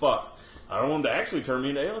out with you fucks. I don't want them to actually turn me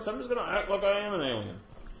into aliens, so I'm just going to act like I am an alien.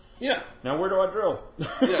 Yeah. Now where do I drill?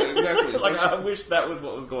 Yeah, exactly. Like, I wish that was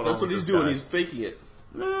what was going on. That's what he's doing. He's faking it.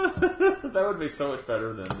 That would be so much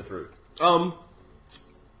better than the truth.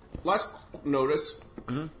 Last notice.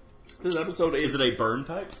 Mm-hmm. This episode is it a burn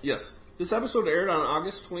type? Yes. This episode aired on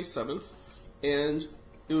August 27th, and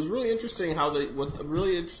it was really interesting what a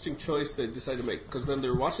really interesting choice they decided to make. Because then they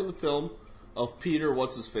were watching the film of Peter,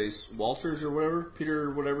 what's his face, Walters or whatever,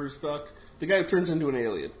 Peter whatever's fuck, the guy who turns into an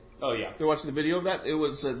alien. Oh yeah. They're watching the video of that. It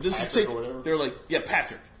was they're like, yeah,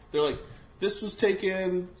 Patrick. They're like, this was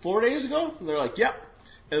taken 4 days ago. And they're like, yep.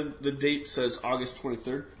 And the date says August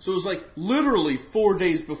 23rd. So it was like literally 4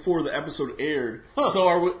 days before the episode aired. Huh.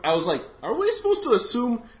 So I was like, are we supposed to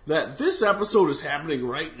assume that this episode is happening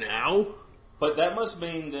right now? But that must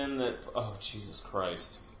mean then that, oh, Jesus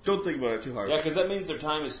Christ. Don't think about it too hard. Yeah, because that means their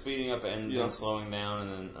time is speeding up and then slowing down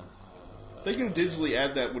and then... they can digitally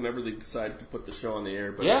add that whenever they decide to put the show on the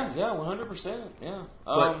air. But yeah, 100%, yeah.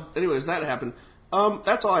 But anyways, that happened.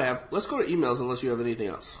 That's all I have. Let's go to emails unless you have anything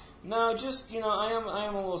else. No, just, I am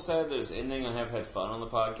a little sad that it's ending. I have had fun on the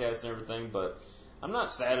podcast and everything, but I'm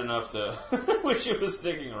not sad enough to wish it was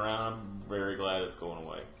sticking around. I'm very glad it's going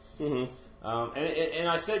away. Mm-hmm. And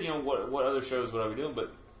I said, what other shows would I be doing?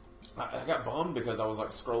 But I got bummed because I was like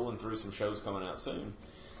scrolling through some shows coming out soon.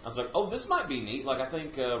 I was like, oh, this might be neat. Like, I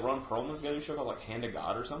think Ron Perlman's got a new show called like Hand of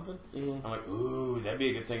God or something. Mm-hmm. I'm like, ooh, that'd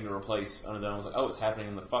be a good thing to replace. And then I was like, oh, it's happening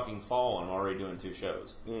in the fucking fall, and I'm already doing 2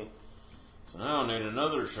 shows. Mm. So now I need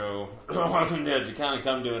another show to kind of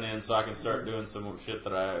come to an end so I can start doing some shit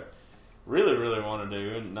that I really, really want to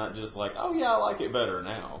do and not just like, oh yeah, I like it better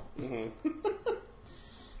now. Mm-hmm.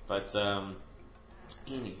 But,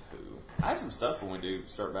 anywho, I have some stuff when we do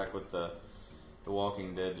start back with the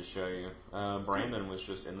Walking Dead to show you. Brandon was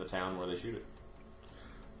just in the town where they shoot it.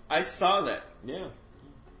 I saw that. Yeah.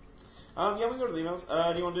 Yeah, we can go to the emails.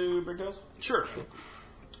 Do you want to do Bricktails? Sure.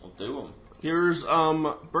 We'll do them. Here's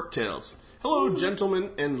Bricktails. Hello, gentlemen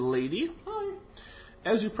and lady. Hi.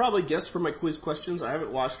 As you probably guessed from my quiz questions, I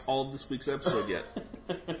haven't watched all of this week's episode yet.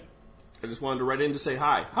 I just wanted to write in to say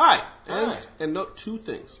hi. Hi! And note 2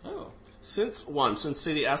 things. Oh. Since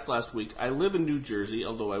Sadie asked last week, I live in New Jersey,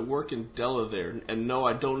 although I work in Delaware, and no,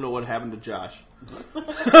 I don't know what happened to Josh.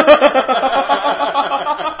 Fucking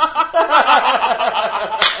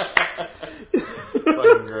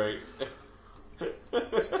great.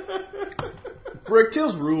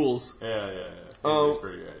 Bricktails rules. Yeah. That's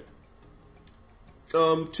pretty great.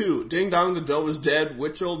 2. Ding Dong the Dome is dead.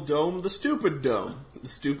 Which old dome? The stupid dome. The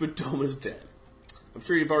stupid dome is dead. I'm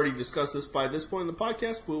sure you've already discussed this by this point in the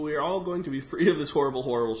podcast, but we are all going to be free of this horrible,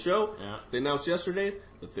 horrible show. Yeah. They announced yesterday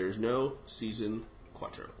that there's no season 4.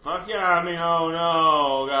 Fuck yeah, oh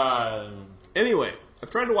no, God. Anyway,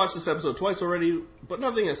 I've tried to watch this episode twice already, but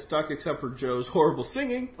nothing has stuck except for Joe's horrible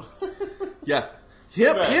singing. Yeah.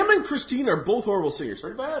 Him and Christine are both horrible singers.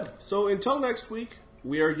 Pretty bad. So until next week,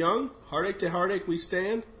 we are young. Heartache to heartache we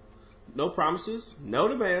stand. No promises, no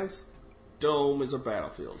demands. Dome is a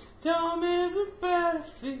battlefield. Dome is a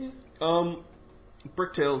battlefield.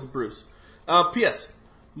 Bricktails Bruce. P.S.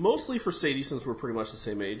 Mostly for Sadie, since we're pretty much the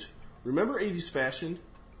same age. Remember 80s fashion?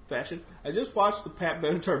 I just watched the Pat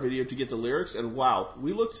Benatar video to get the lyrics, and wow,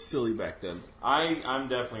 we looked silly back then. I'm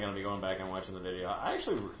definitely going to be going back and watching the video. I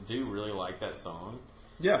actually do really like that song.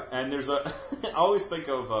 Yeah. And there's I always think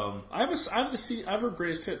of... I have the CD, I have her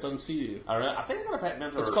greatest hits on CD. I think I got a Pat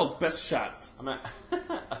Benatar. It's called Best Shots.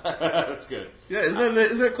 That's good. Yeah, isn't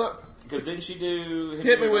that clever? Because didn't she do...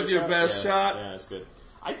 Hit me with your best shot? Yeah, that's good.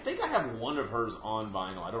 I think I have one of hers on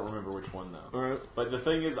vinyl. I don't remember which one, though. All right. But the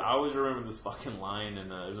thing is, I always remember this fucking line,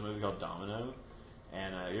 and there's a movie called Domino.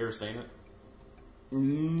 And you ever seen it?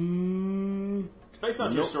 It's based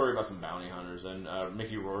on a true story about some bounty hunters, and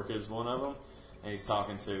Mickey Rourke is one of them. And he's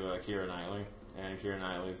talking to Keira Knightley. And Keira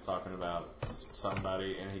Knightley's talking about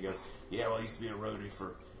somebody, and he goes, yeah, well, I used to be a roadie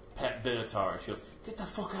for Pat Benatar. She goes, get the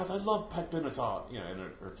fuck out, I love Pat Benatar. You know, in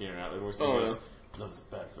her Keira Knightley voice. And he goes, love's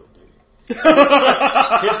a bad film, baby.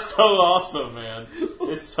 It's so awesome, man.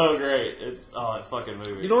 It's so great. It's that fucking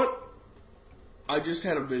movie. You know what? I just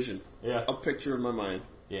had a vision. Yeah. A picture in my mind.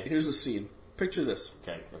 Yeah. Here's the scene. Picture this.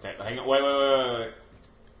 Okay. Hang on. Wait.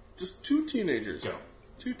 Just two teenagers. Go.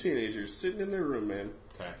 Two teenagers sitting in their room, man.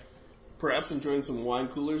 Okay. Perhaps enjoying some wine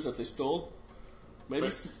coolers that they stole. Maybe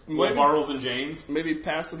Bartles and James. Maybe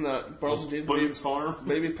passing the Bartles and James. Boone's Farm.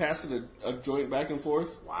 Maybe passing a joint back and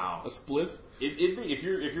forth. Wow. A spliff. It'd be if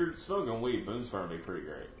you're smoking weed, Boone's Farm would be pretty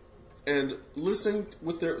great. And listening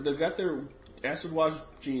with they've got their acid wash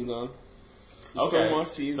jeans on.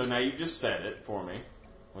 Stonewash jeans. So now you just said it for me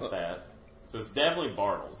with that. So it's definitely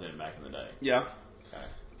Bartles then back in the day. Yeah. Okay.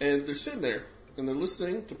 And they're sitting there and they're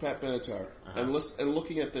listening to Pat Benatar and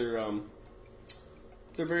looking at their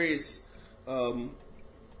various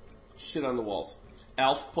shit on the walls.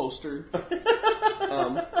 Alf poster.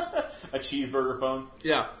 A cheeseburger phone.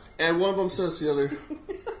 Yeah. And one of them says to the other,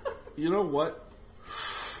 you know what?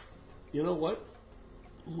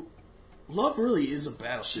 Love really is a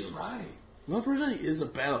battlefield. She's right. Love really is a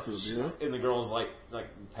battlefield, you know? And the girl's like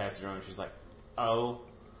passing around and she's like, oh,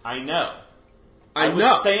 I know. I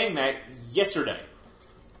was saying that yesterday.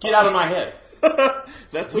 Get out of my head.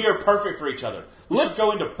 We are perfect for each other. Let's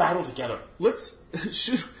go into battle together.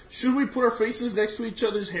 Should we put our faces next to each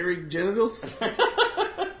other's hairy genitals?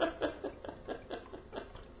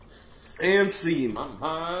 And scene.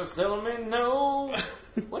 Mama's telling me no.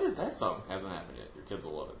 What is that song? Hasn't happened yet. Your kids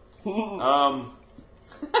will love it.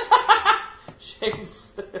 Shane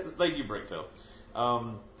says, thank you, Bricktail.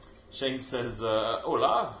 Shane says,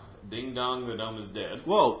 hola, ding dong, the dome is dead.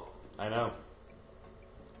 Whoa. I know,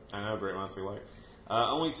 Great Monster Light.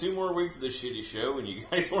 Only 2 more weeks of this shitty show, and you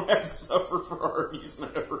guys won't have to suffer for our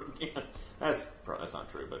amusement ever again. That's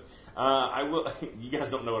not true, but I will. You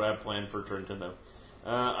guys don't know what I have planned for Nintendo.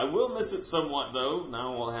 I will miss it somewhat, though.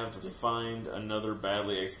 Now we'll have to find another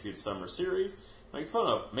badly executed summer series. Make fun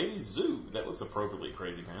of maybe Zoo. That looks appropriately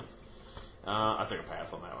crazy pants. I'll take a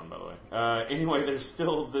pass on that one, by the way. Anyway, there's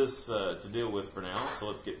still this to deal with for now, so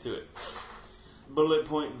let's get to it. Bullet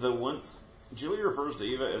point the 1th. Julie refers to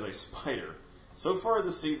Eva as a spider. So far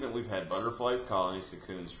this season, we've had butterflies, colonies,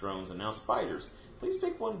 cocoons, drones, and now spiders. Please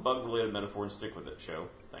pick one bug-related metaphor and stick with it, show.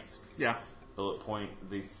 Thanks. Yeah. Bullet point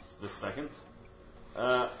the 2nd.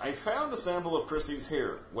 I found a sample of Christine's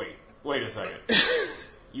hair. Wait a second.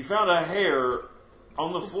 You found a hair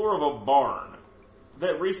on the floor of a barn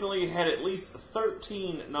that recently had at least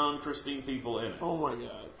 13 non-Christine people in it. Oh my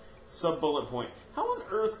god. Sub-bullet point. How on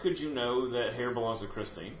earth could you know that hair belongs to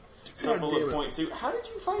Christine? Sub-bullet point 2. How did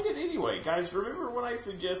you find it anyway? Guys, remember when I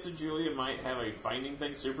suggested Julia might have a finding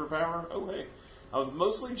things superpower? Oh, hey. I was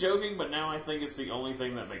mostly joking, but now I think it's the only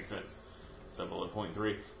thing that makes sense. Sub-bullet point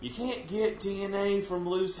 3. You can't get DNA from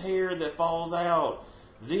loose hair that falls out.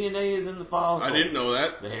 The DNA is in the follicle. I didn't know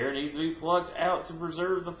that. The hair needs to be plucked out to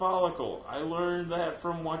preserve the follicle. I learned that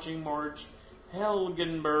from watching Marge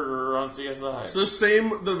Helgenberger on CSI. It's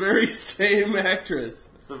the very same actress.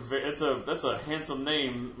 That's a handsome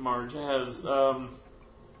name Marge has.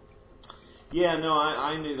 Yeah, no,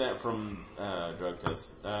 I knew that from drug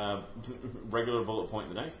tests. Regular bullet point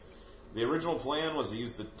the next. The original plan was to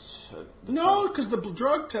use the no, because the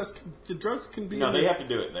drugs can be. No, they have to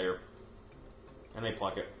do it there, and they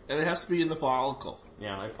pluck it, and it has to be in the follicle.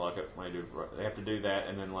 Yeah, they pluck it. They have to do that,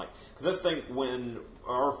 and then because that's the thing when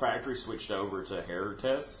our factory switched over to hair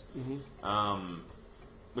tests,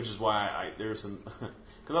 which is why there's some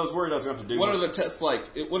because I was worried I was going to have to do. What are the tests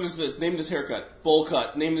like? What is this? Name this haircut. Bowl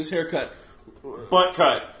cut. Name this haircut. Butt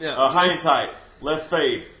cut. Yeah. High and tight. Left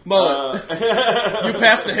fade. Mullet. You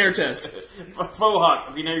passed the hair test. Faux hawk.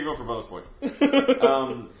 Okay, now you're going for bonus points.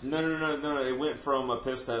 No. It went from a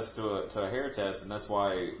piss test to a hair test, and that's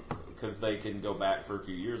why, because they can go back for a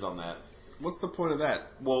few years on that. What's the point of that?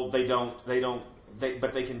 Well, they don't.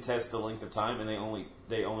 But they can test the length of time, and they only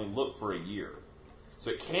look for a year. So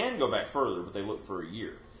it can go back further, but they look for a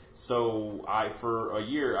year. So for a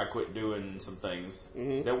year, I quit doing some things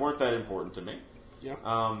that weren't that important to me. Yeah.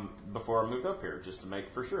 Before I moved up here, just to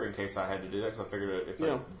make for sure, in case I had to do that, because I figured if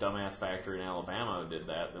a dumbass factory in Alabama did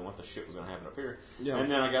that, then what the shit was going to happen up here? Yeah.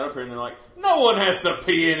 And then I got up here, and they're like, "No one has to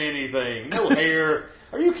pee in anything. No hair.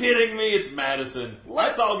 Are you kidding me? It's Madison.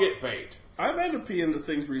 Let's all get paid." I've had to pee into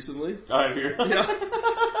things recently. Have you?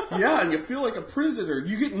 Yeah, and you feel like a prisoner.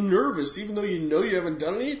 You get nervous even though you know you haven't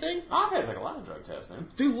done anything. I've had like a lot of drug tests, man.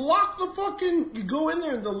 They lock the fucking... You go in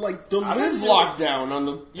there and the lid's locked down on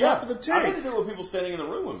the top of the tank. I've had to do it with people standing in the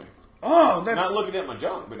room with me. Oh, that's... Not looking at my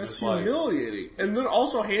junk, but that's just humiliating. And then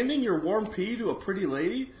also handing your warm pee to a pretty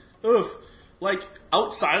lady. Ugh. Like,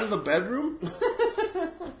 outside of the bedroom?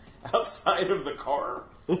 Outside of the car?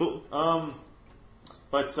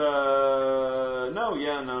 But, no.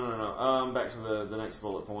 Back to the next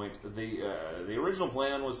bullet point. The original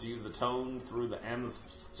plan was to use the tone through the M's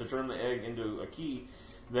to turn the egg into a key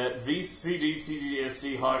that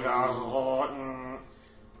VCDTDSC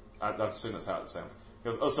I assume that's how it sounds. He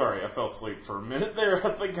goes, "Oh, sorry, I fell asleep for a minute there. I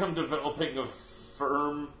think I'm developing a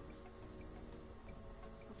firm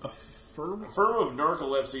of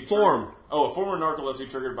narcolepsy. Form. A form of narcolepsy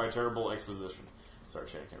triggered by terrible exposition." Sorry,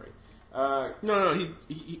 Chad, I can't read. No,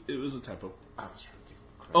 he it was a typo. I was trying to give him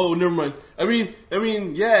credit. Oh, never mind. I mean,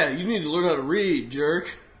 yeah, you need to learn how to read,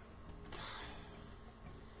 jerk.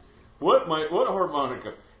 What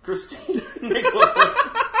harmonica? Christine makes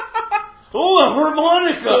Oh, a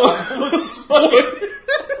harmonica!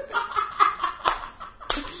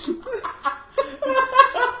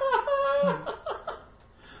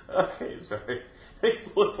 Okay, sorry.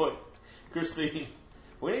 Next bullet point. Christine,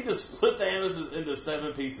 we need to split the amethyst into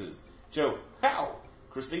 7 pieces. Joe, how?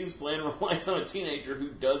 Christine's plan relies on a teenager who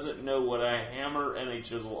doesn't know what a hammer and a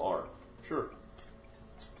chisel are. Sure.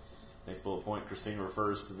 Next bullet point, Christine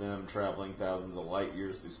refers to them traveling thousands of light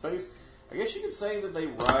years through space. I guess you could say that they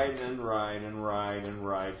ride and ride and ride and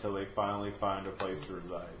ride till they finally find a place to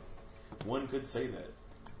reside. One could say that.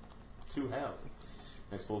 To have.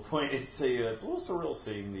 Next bullet point, it's a little surreal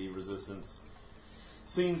seeing the resistance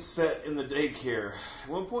scene set in the daycare. At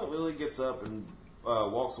one point, Lily gets up and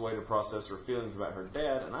walks away to process her feelings about her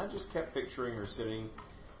dad, and I just kept picturing her sitting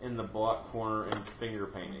in the block corner and finger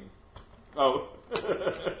painting. Oh.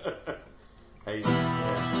 Hey,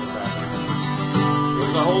 what's happening? It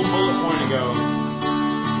was a whole bullet point ago.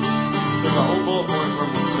 Took a whole bullet point from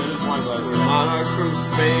the Senate wine glass. We're monarchs from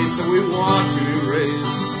space, and we want to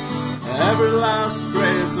erase every last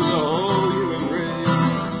trace of the whole human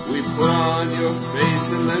race. We put on your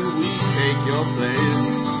face, and then we take your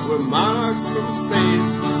place. We're monarchs from space,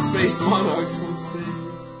 space monarchs from space.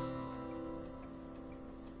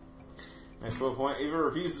 Next bullet point, Eva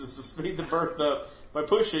refuses to speed the birth up by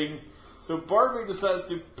pushing, so Barbie decides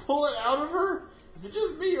to pull it out of her? Is it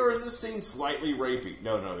just me, or is this scene slightly rapey?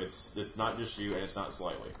 No, it's not just you, and it's not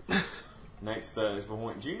slightly. Next bullet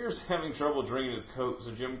point, Junior's having trouble drinking his Coke,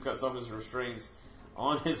 so Jim cuts off his restraints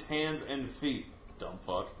on his hands and feet. Dumb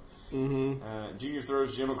fuck. Mm-hmm. Junior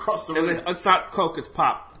throws Jim across the room. And it's not Coke, it's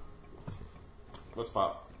pop. What's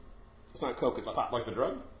pop? It's not Coke, it's pop. Like the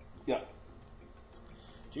drug? Yeah.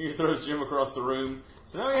 Junior throws Jim across the room.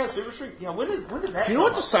 So now he has super strength. Yeah, when did that? Do you know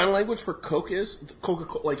what the sign language for Coke is?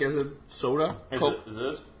 Coca-Cola, like as a soda. Coke. Is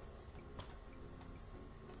it?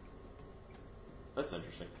 That's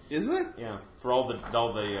interesting. Is it? Yeah. For all the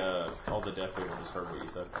deaf people just heard what you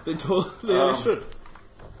said. They should.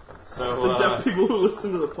 So the deaf people who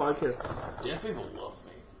listen to the podcast. Deaf people love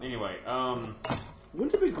me. Anyway,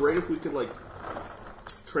 wouldn't it be great if we could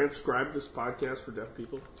transcribe this podcast for deaf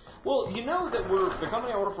people? Well, you know that the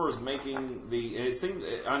company I work for is making and it seems,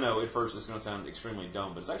 I know at first it's going to sound extremely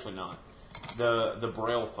dumb, but it's actually not, the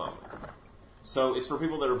Braille phone. So it's for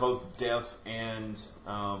people that are both deaf and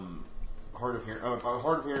hard of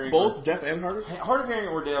hearing. Both deaf and hard of hearing? Hard of hearing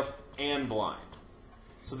or deaf and blind.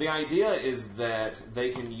 So the idea is that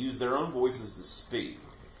they can use their own voices to speak,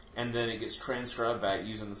 and then it gets transcribed back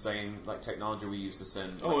using the same technology we use to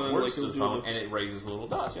send words to the phone, and it raises little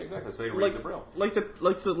dots. Yeah, exactly. So they read the Braille.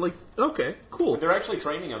 Okay, cool. But they're actually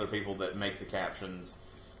training other people that make the captions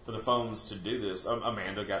for the phones to do this.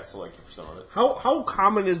 Amanda got selected for some of it. How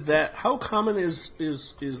common is that? How common is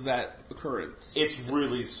that occurrence? It's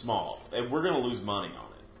really small, and we're going to lose money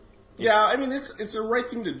on it. I mean, it's a right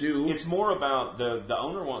thing to do. It's more about the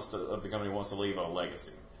owner of the company wants to leave a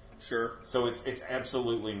legacy. Sure. So it's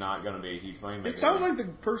absolutely not going to be a huge thing. It sounds like the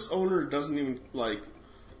first owner doesn't even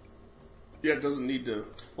doesn't need to.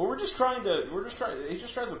 Well, he just tries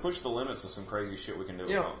to push the limits of some crazy shit we can do.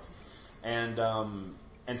 Yeah.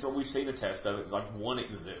 And so we've seen a test of it. Like, one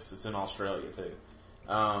exists. It's in Australia too.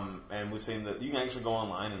 And we've seen that you can actually go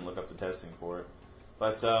online and look up the testing for it.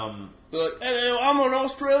 But they're like, hey, I'm an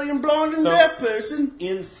Australian blind and deaf person.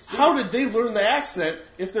 How did they learn the accent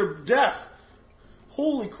if they're deaf?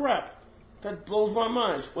 Holy crap! That blows my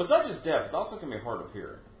mind. Well, it's not just deaf; it's also going to be hard of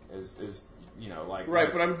hearing.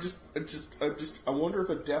 Right? But I wonder if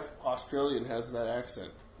a deaf Australian has that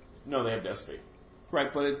accent. No, they have deaf speak.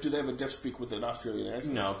 Right, but do they have a deaf speak with an Australian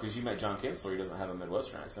accent? No, because you met John Kinsler. He doesn't have a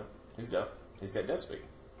Midwestern accent. He's deaf. He's got deaf speak.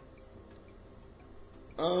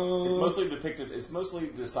 It's mostly depicted. It's mostly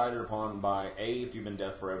decided upon by A, if you've been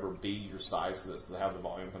deaf forever, B, your size, because that's how the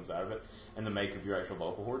volume comes out of it, and the make of your actual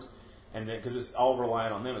vocal cords, and then because it's all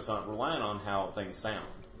reliant on them. It's not reliant on how things sound.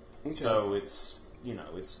 Okay. So it's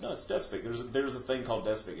deaf speak. There's a thing called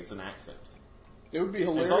deaf speak. It's an accent. It would be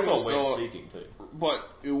hilarious. It's also a way of speaking too. But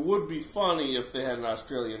it would be funny if they had an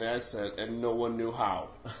Australian accent and no one knew how.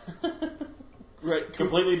 Right,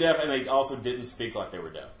 completely deaf, and they also didn't speak like they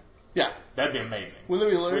were deaf. Yeah. That'd be amazing. Wouldn't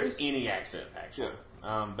that be hilarious? With any accent, actually.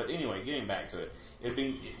 Yeah. But anyway, getting back to it.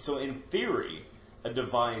 So in theory, a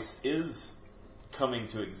device is coming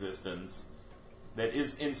to existence that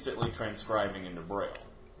is instantly transcribing into Braille.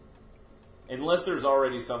 Unless there's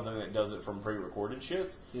already something that does it from pre-recorded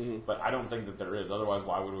shits. Mm-hmm. But I don't think that there is. Otherwise,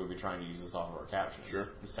 why would we be trying to use this off of our captions? Sure.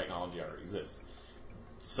 This technology already exists.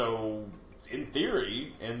 So, in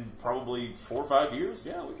theory, in probably 4 or 5 years,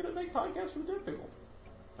 yeah, we could make podcasts for deaf people.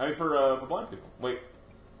 I mean, for blind people. Wait.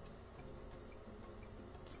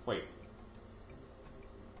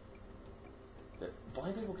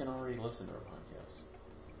 Blind people can already listen to our podcasts.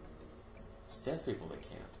 It's deaf people that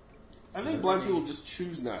can't. I think blind people just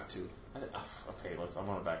choose not to. Okay, I'm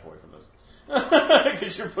going to back away from this.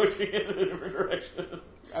 Because you're pushing it in a different direction.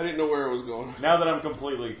 I didn't know where it was going. Now that I'm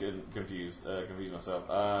completely confused myself.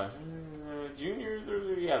 Juniors,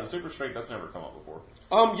 the super strength, that's never come up before.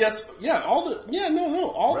 Yes, yeah, all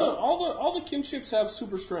the kinships have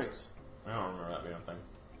super strength. I don't remember that being a thing.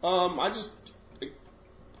 I just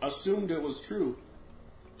assumed it was true.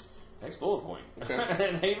 Next bullet point. Okay.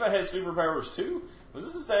 And Ava has superpowers too. Was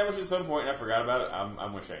this established at some point and I forgot about it?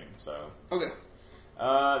 I'm with Shane, so. Okay.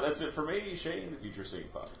 That's it for me. Shane, the future seeing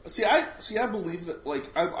thought. See, I believe that,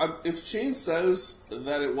 if Shane says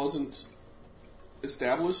that it wasn't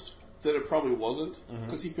established, then it probably wasn't,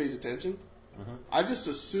 because he pays attention. Mm-hmm. I just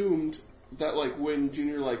assumed that, when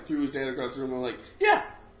Junior, threw his dad across the room, I'm like, yeah,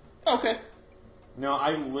 okay. No,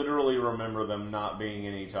 I literally remember them not being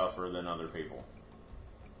any tougher than other people.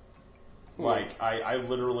 I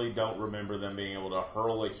literally don't remember them being able to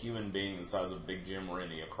hurl a human being the size of Big Jim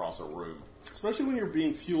Rennie across a room. Especially when you're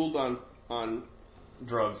being fueled on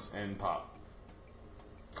drugs and pop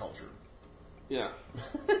culture. Yeah.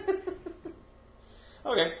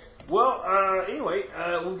 Okay. Well, anyway,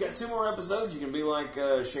 we've got 2 more episodes. You can be like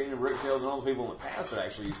Shane and Ricktails and all the people in the past that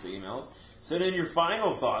actually used to email us. Send in your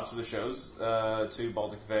final thoughts of the shows to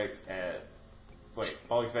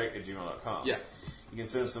balticeffect@gmail.com. Yeah. You can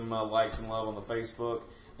send us some likes and love on the Facebook.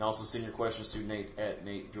 You can also send your questions to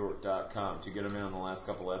Nate@NateBjork.com to get them in on the last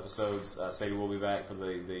couple of episodes. Sadie will be back for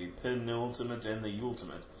the penultimate and the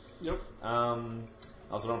ultimate. Yep.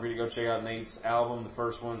 Also, don't forget to go check out Nate's album. The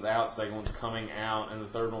first one's out, second one's coming out, and the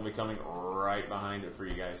third one will be coming right behind it for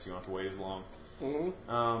you guys, so you don't have to wait as long.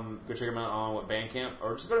 Mm-hmm. Go check him out on Bandcamp,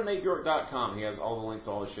 or just go to NateBjork.com. He has all the links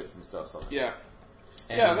to all the shits and stuff. So. Yeah.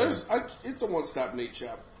 It's a one-stop Nate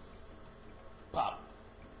shop. Pop.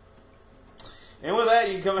 And with that,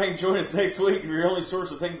 you can come back and join us next week for your only source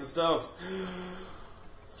of things and stuff.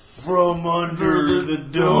 From under the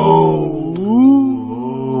dome.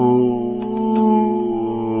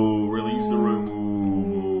 Really use the room.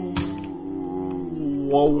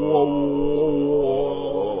 Whoa, whoa,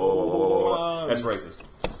 whoa. That's racist.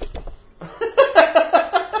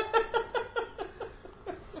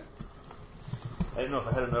 I didn't know if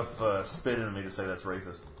I had enough spit in me to say that's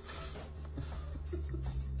racist.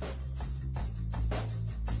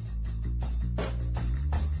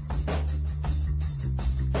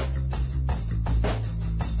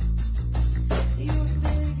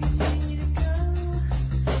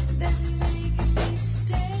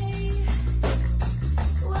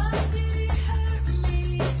 Or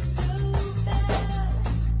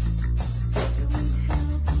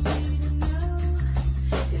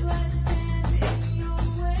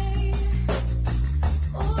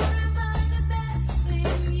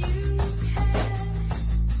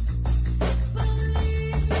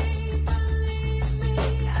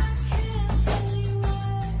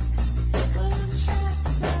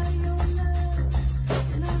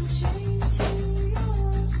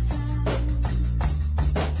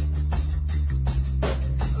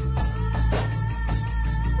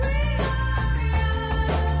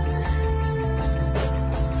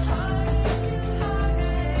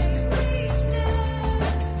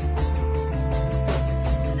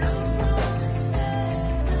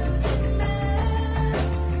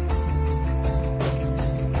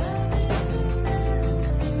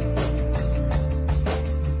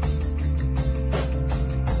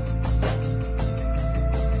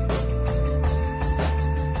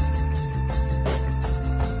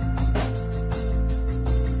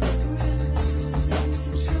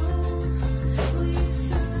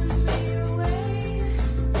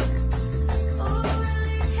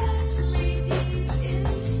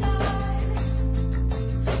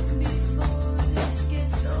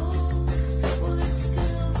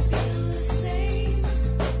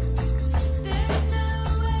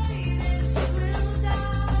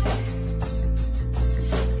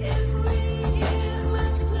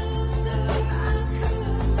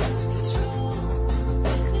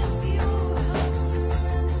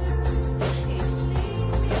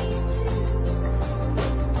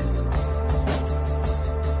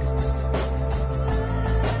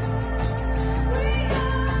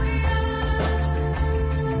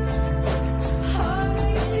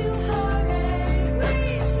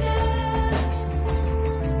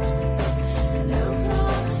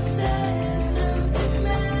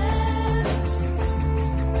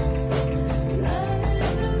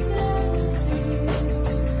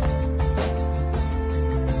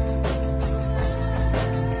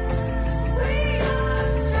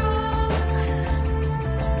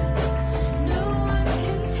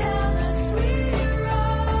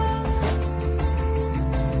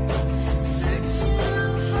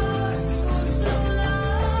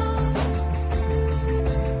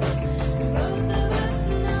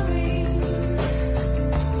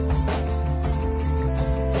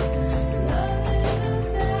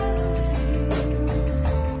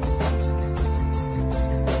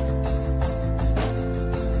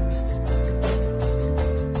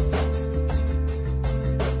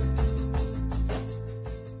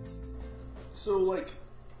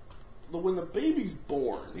when the baby's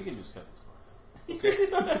born. You can just cut this part.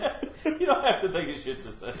 Okay. You don't have to think of shit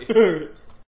to say.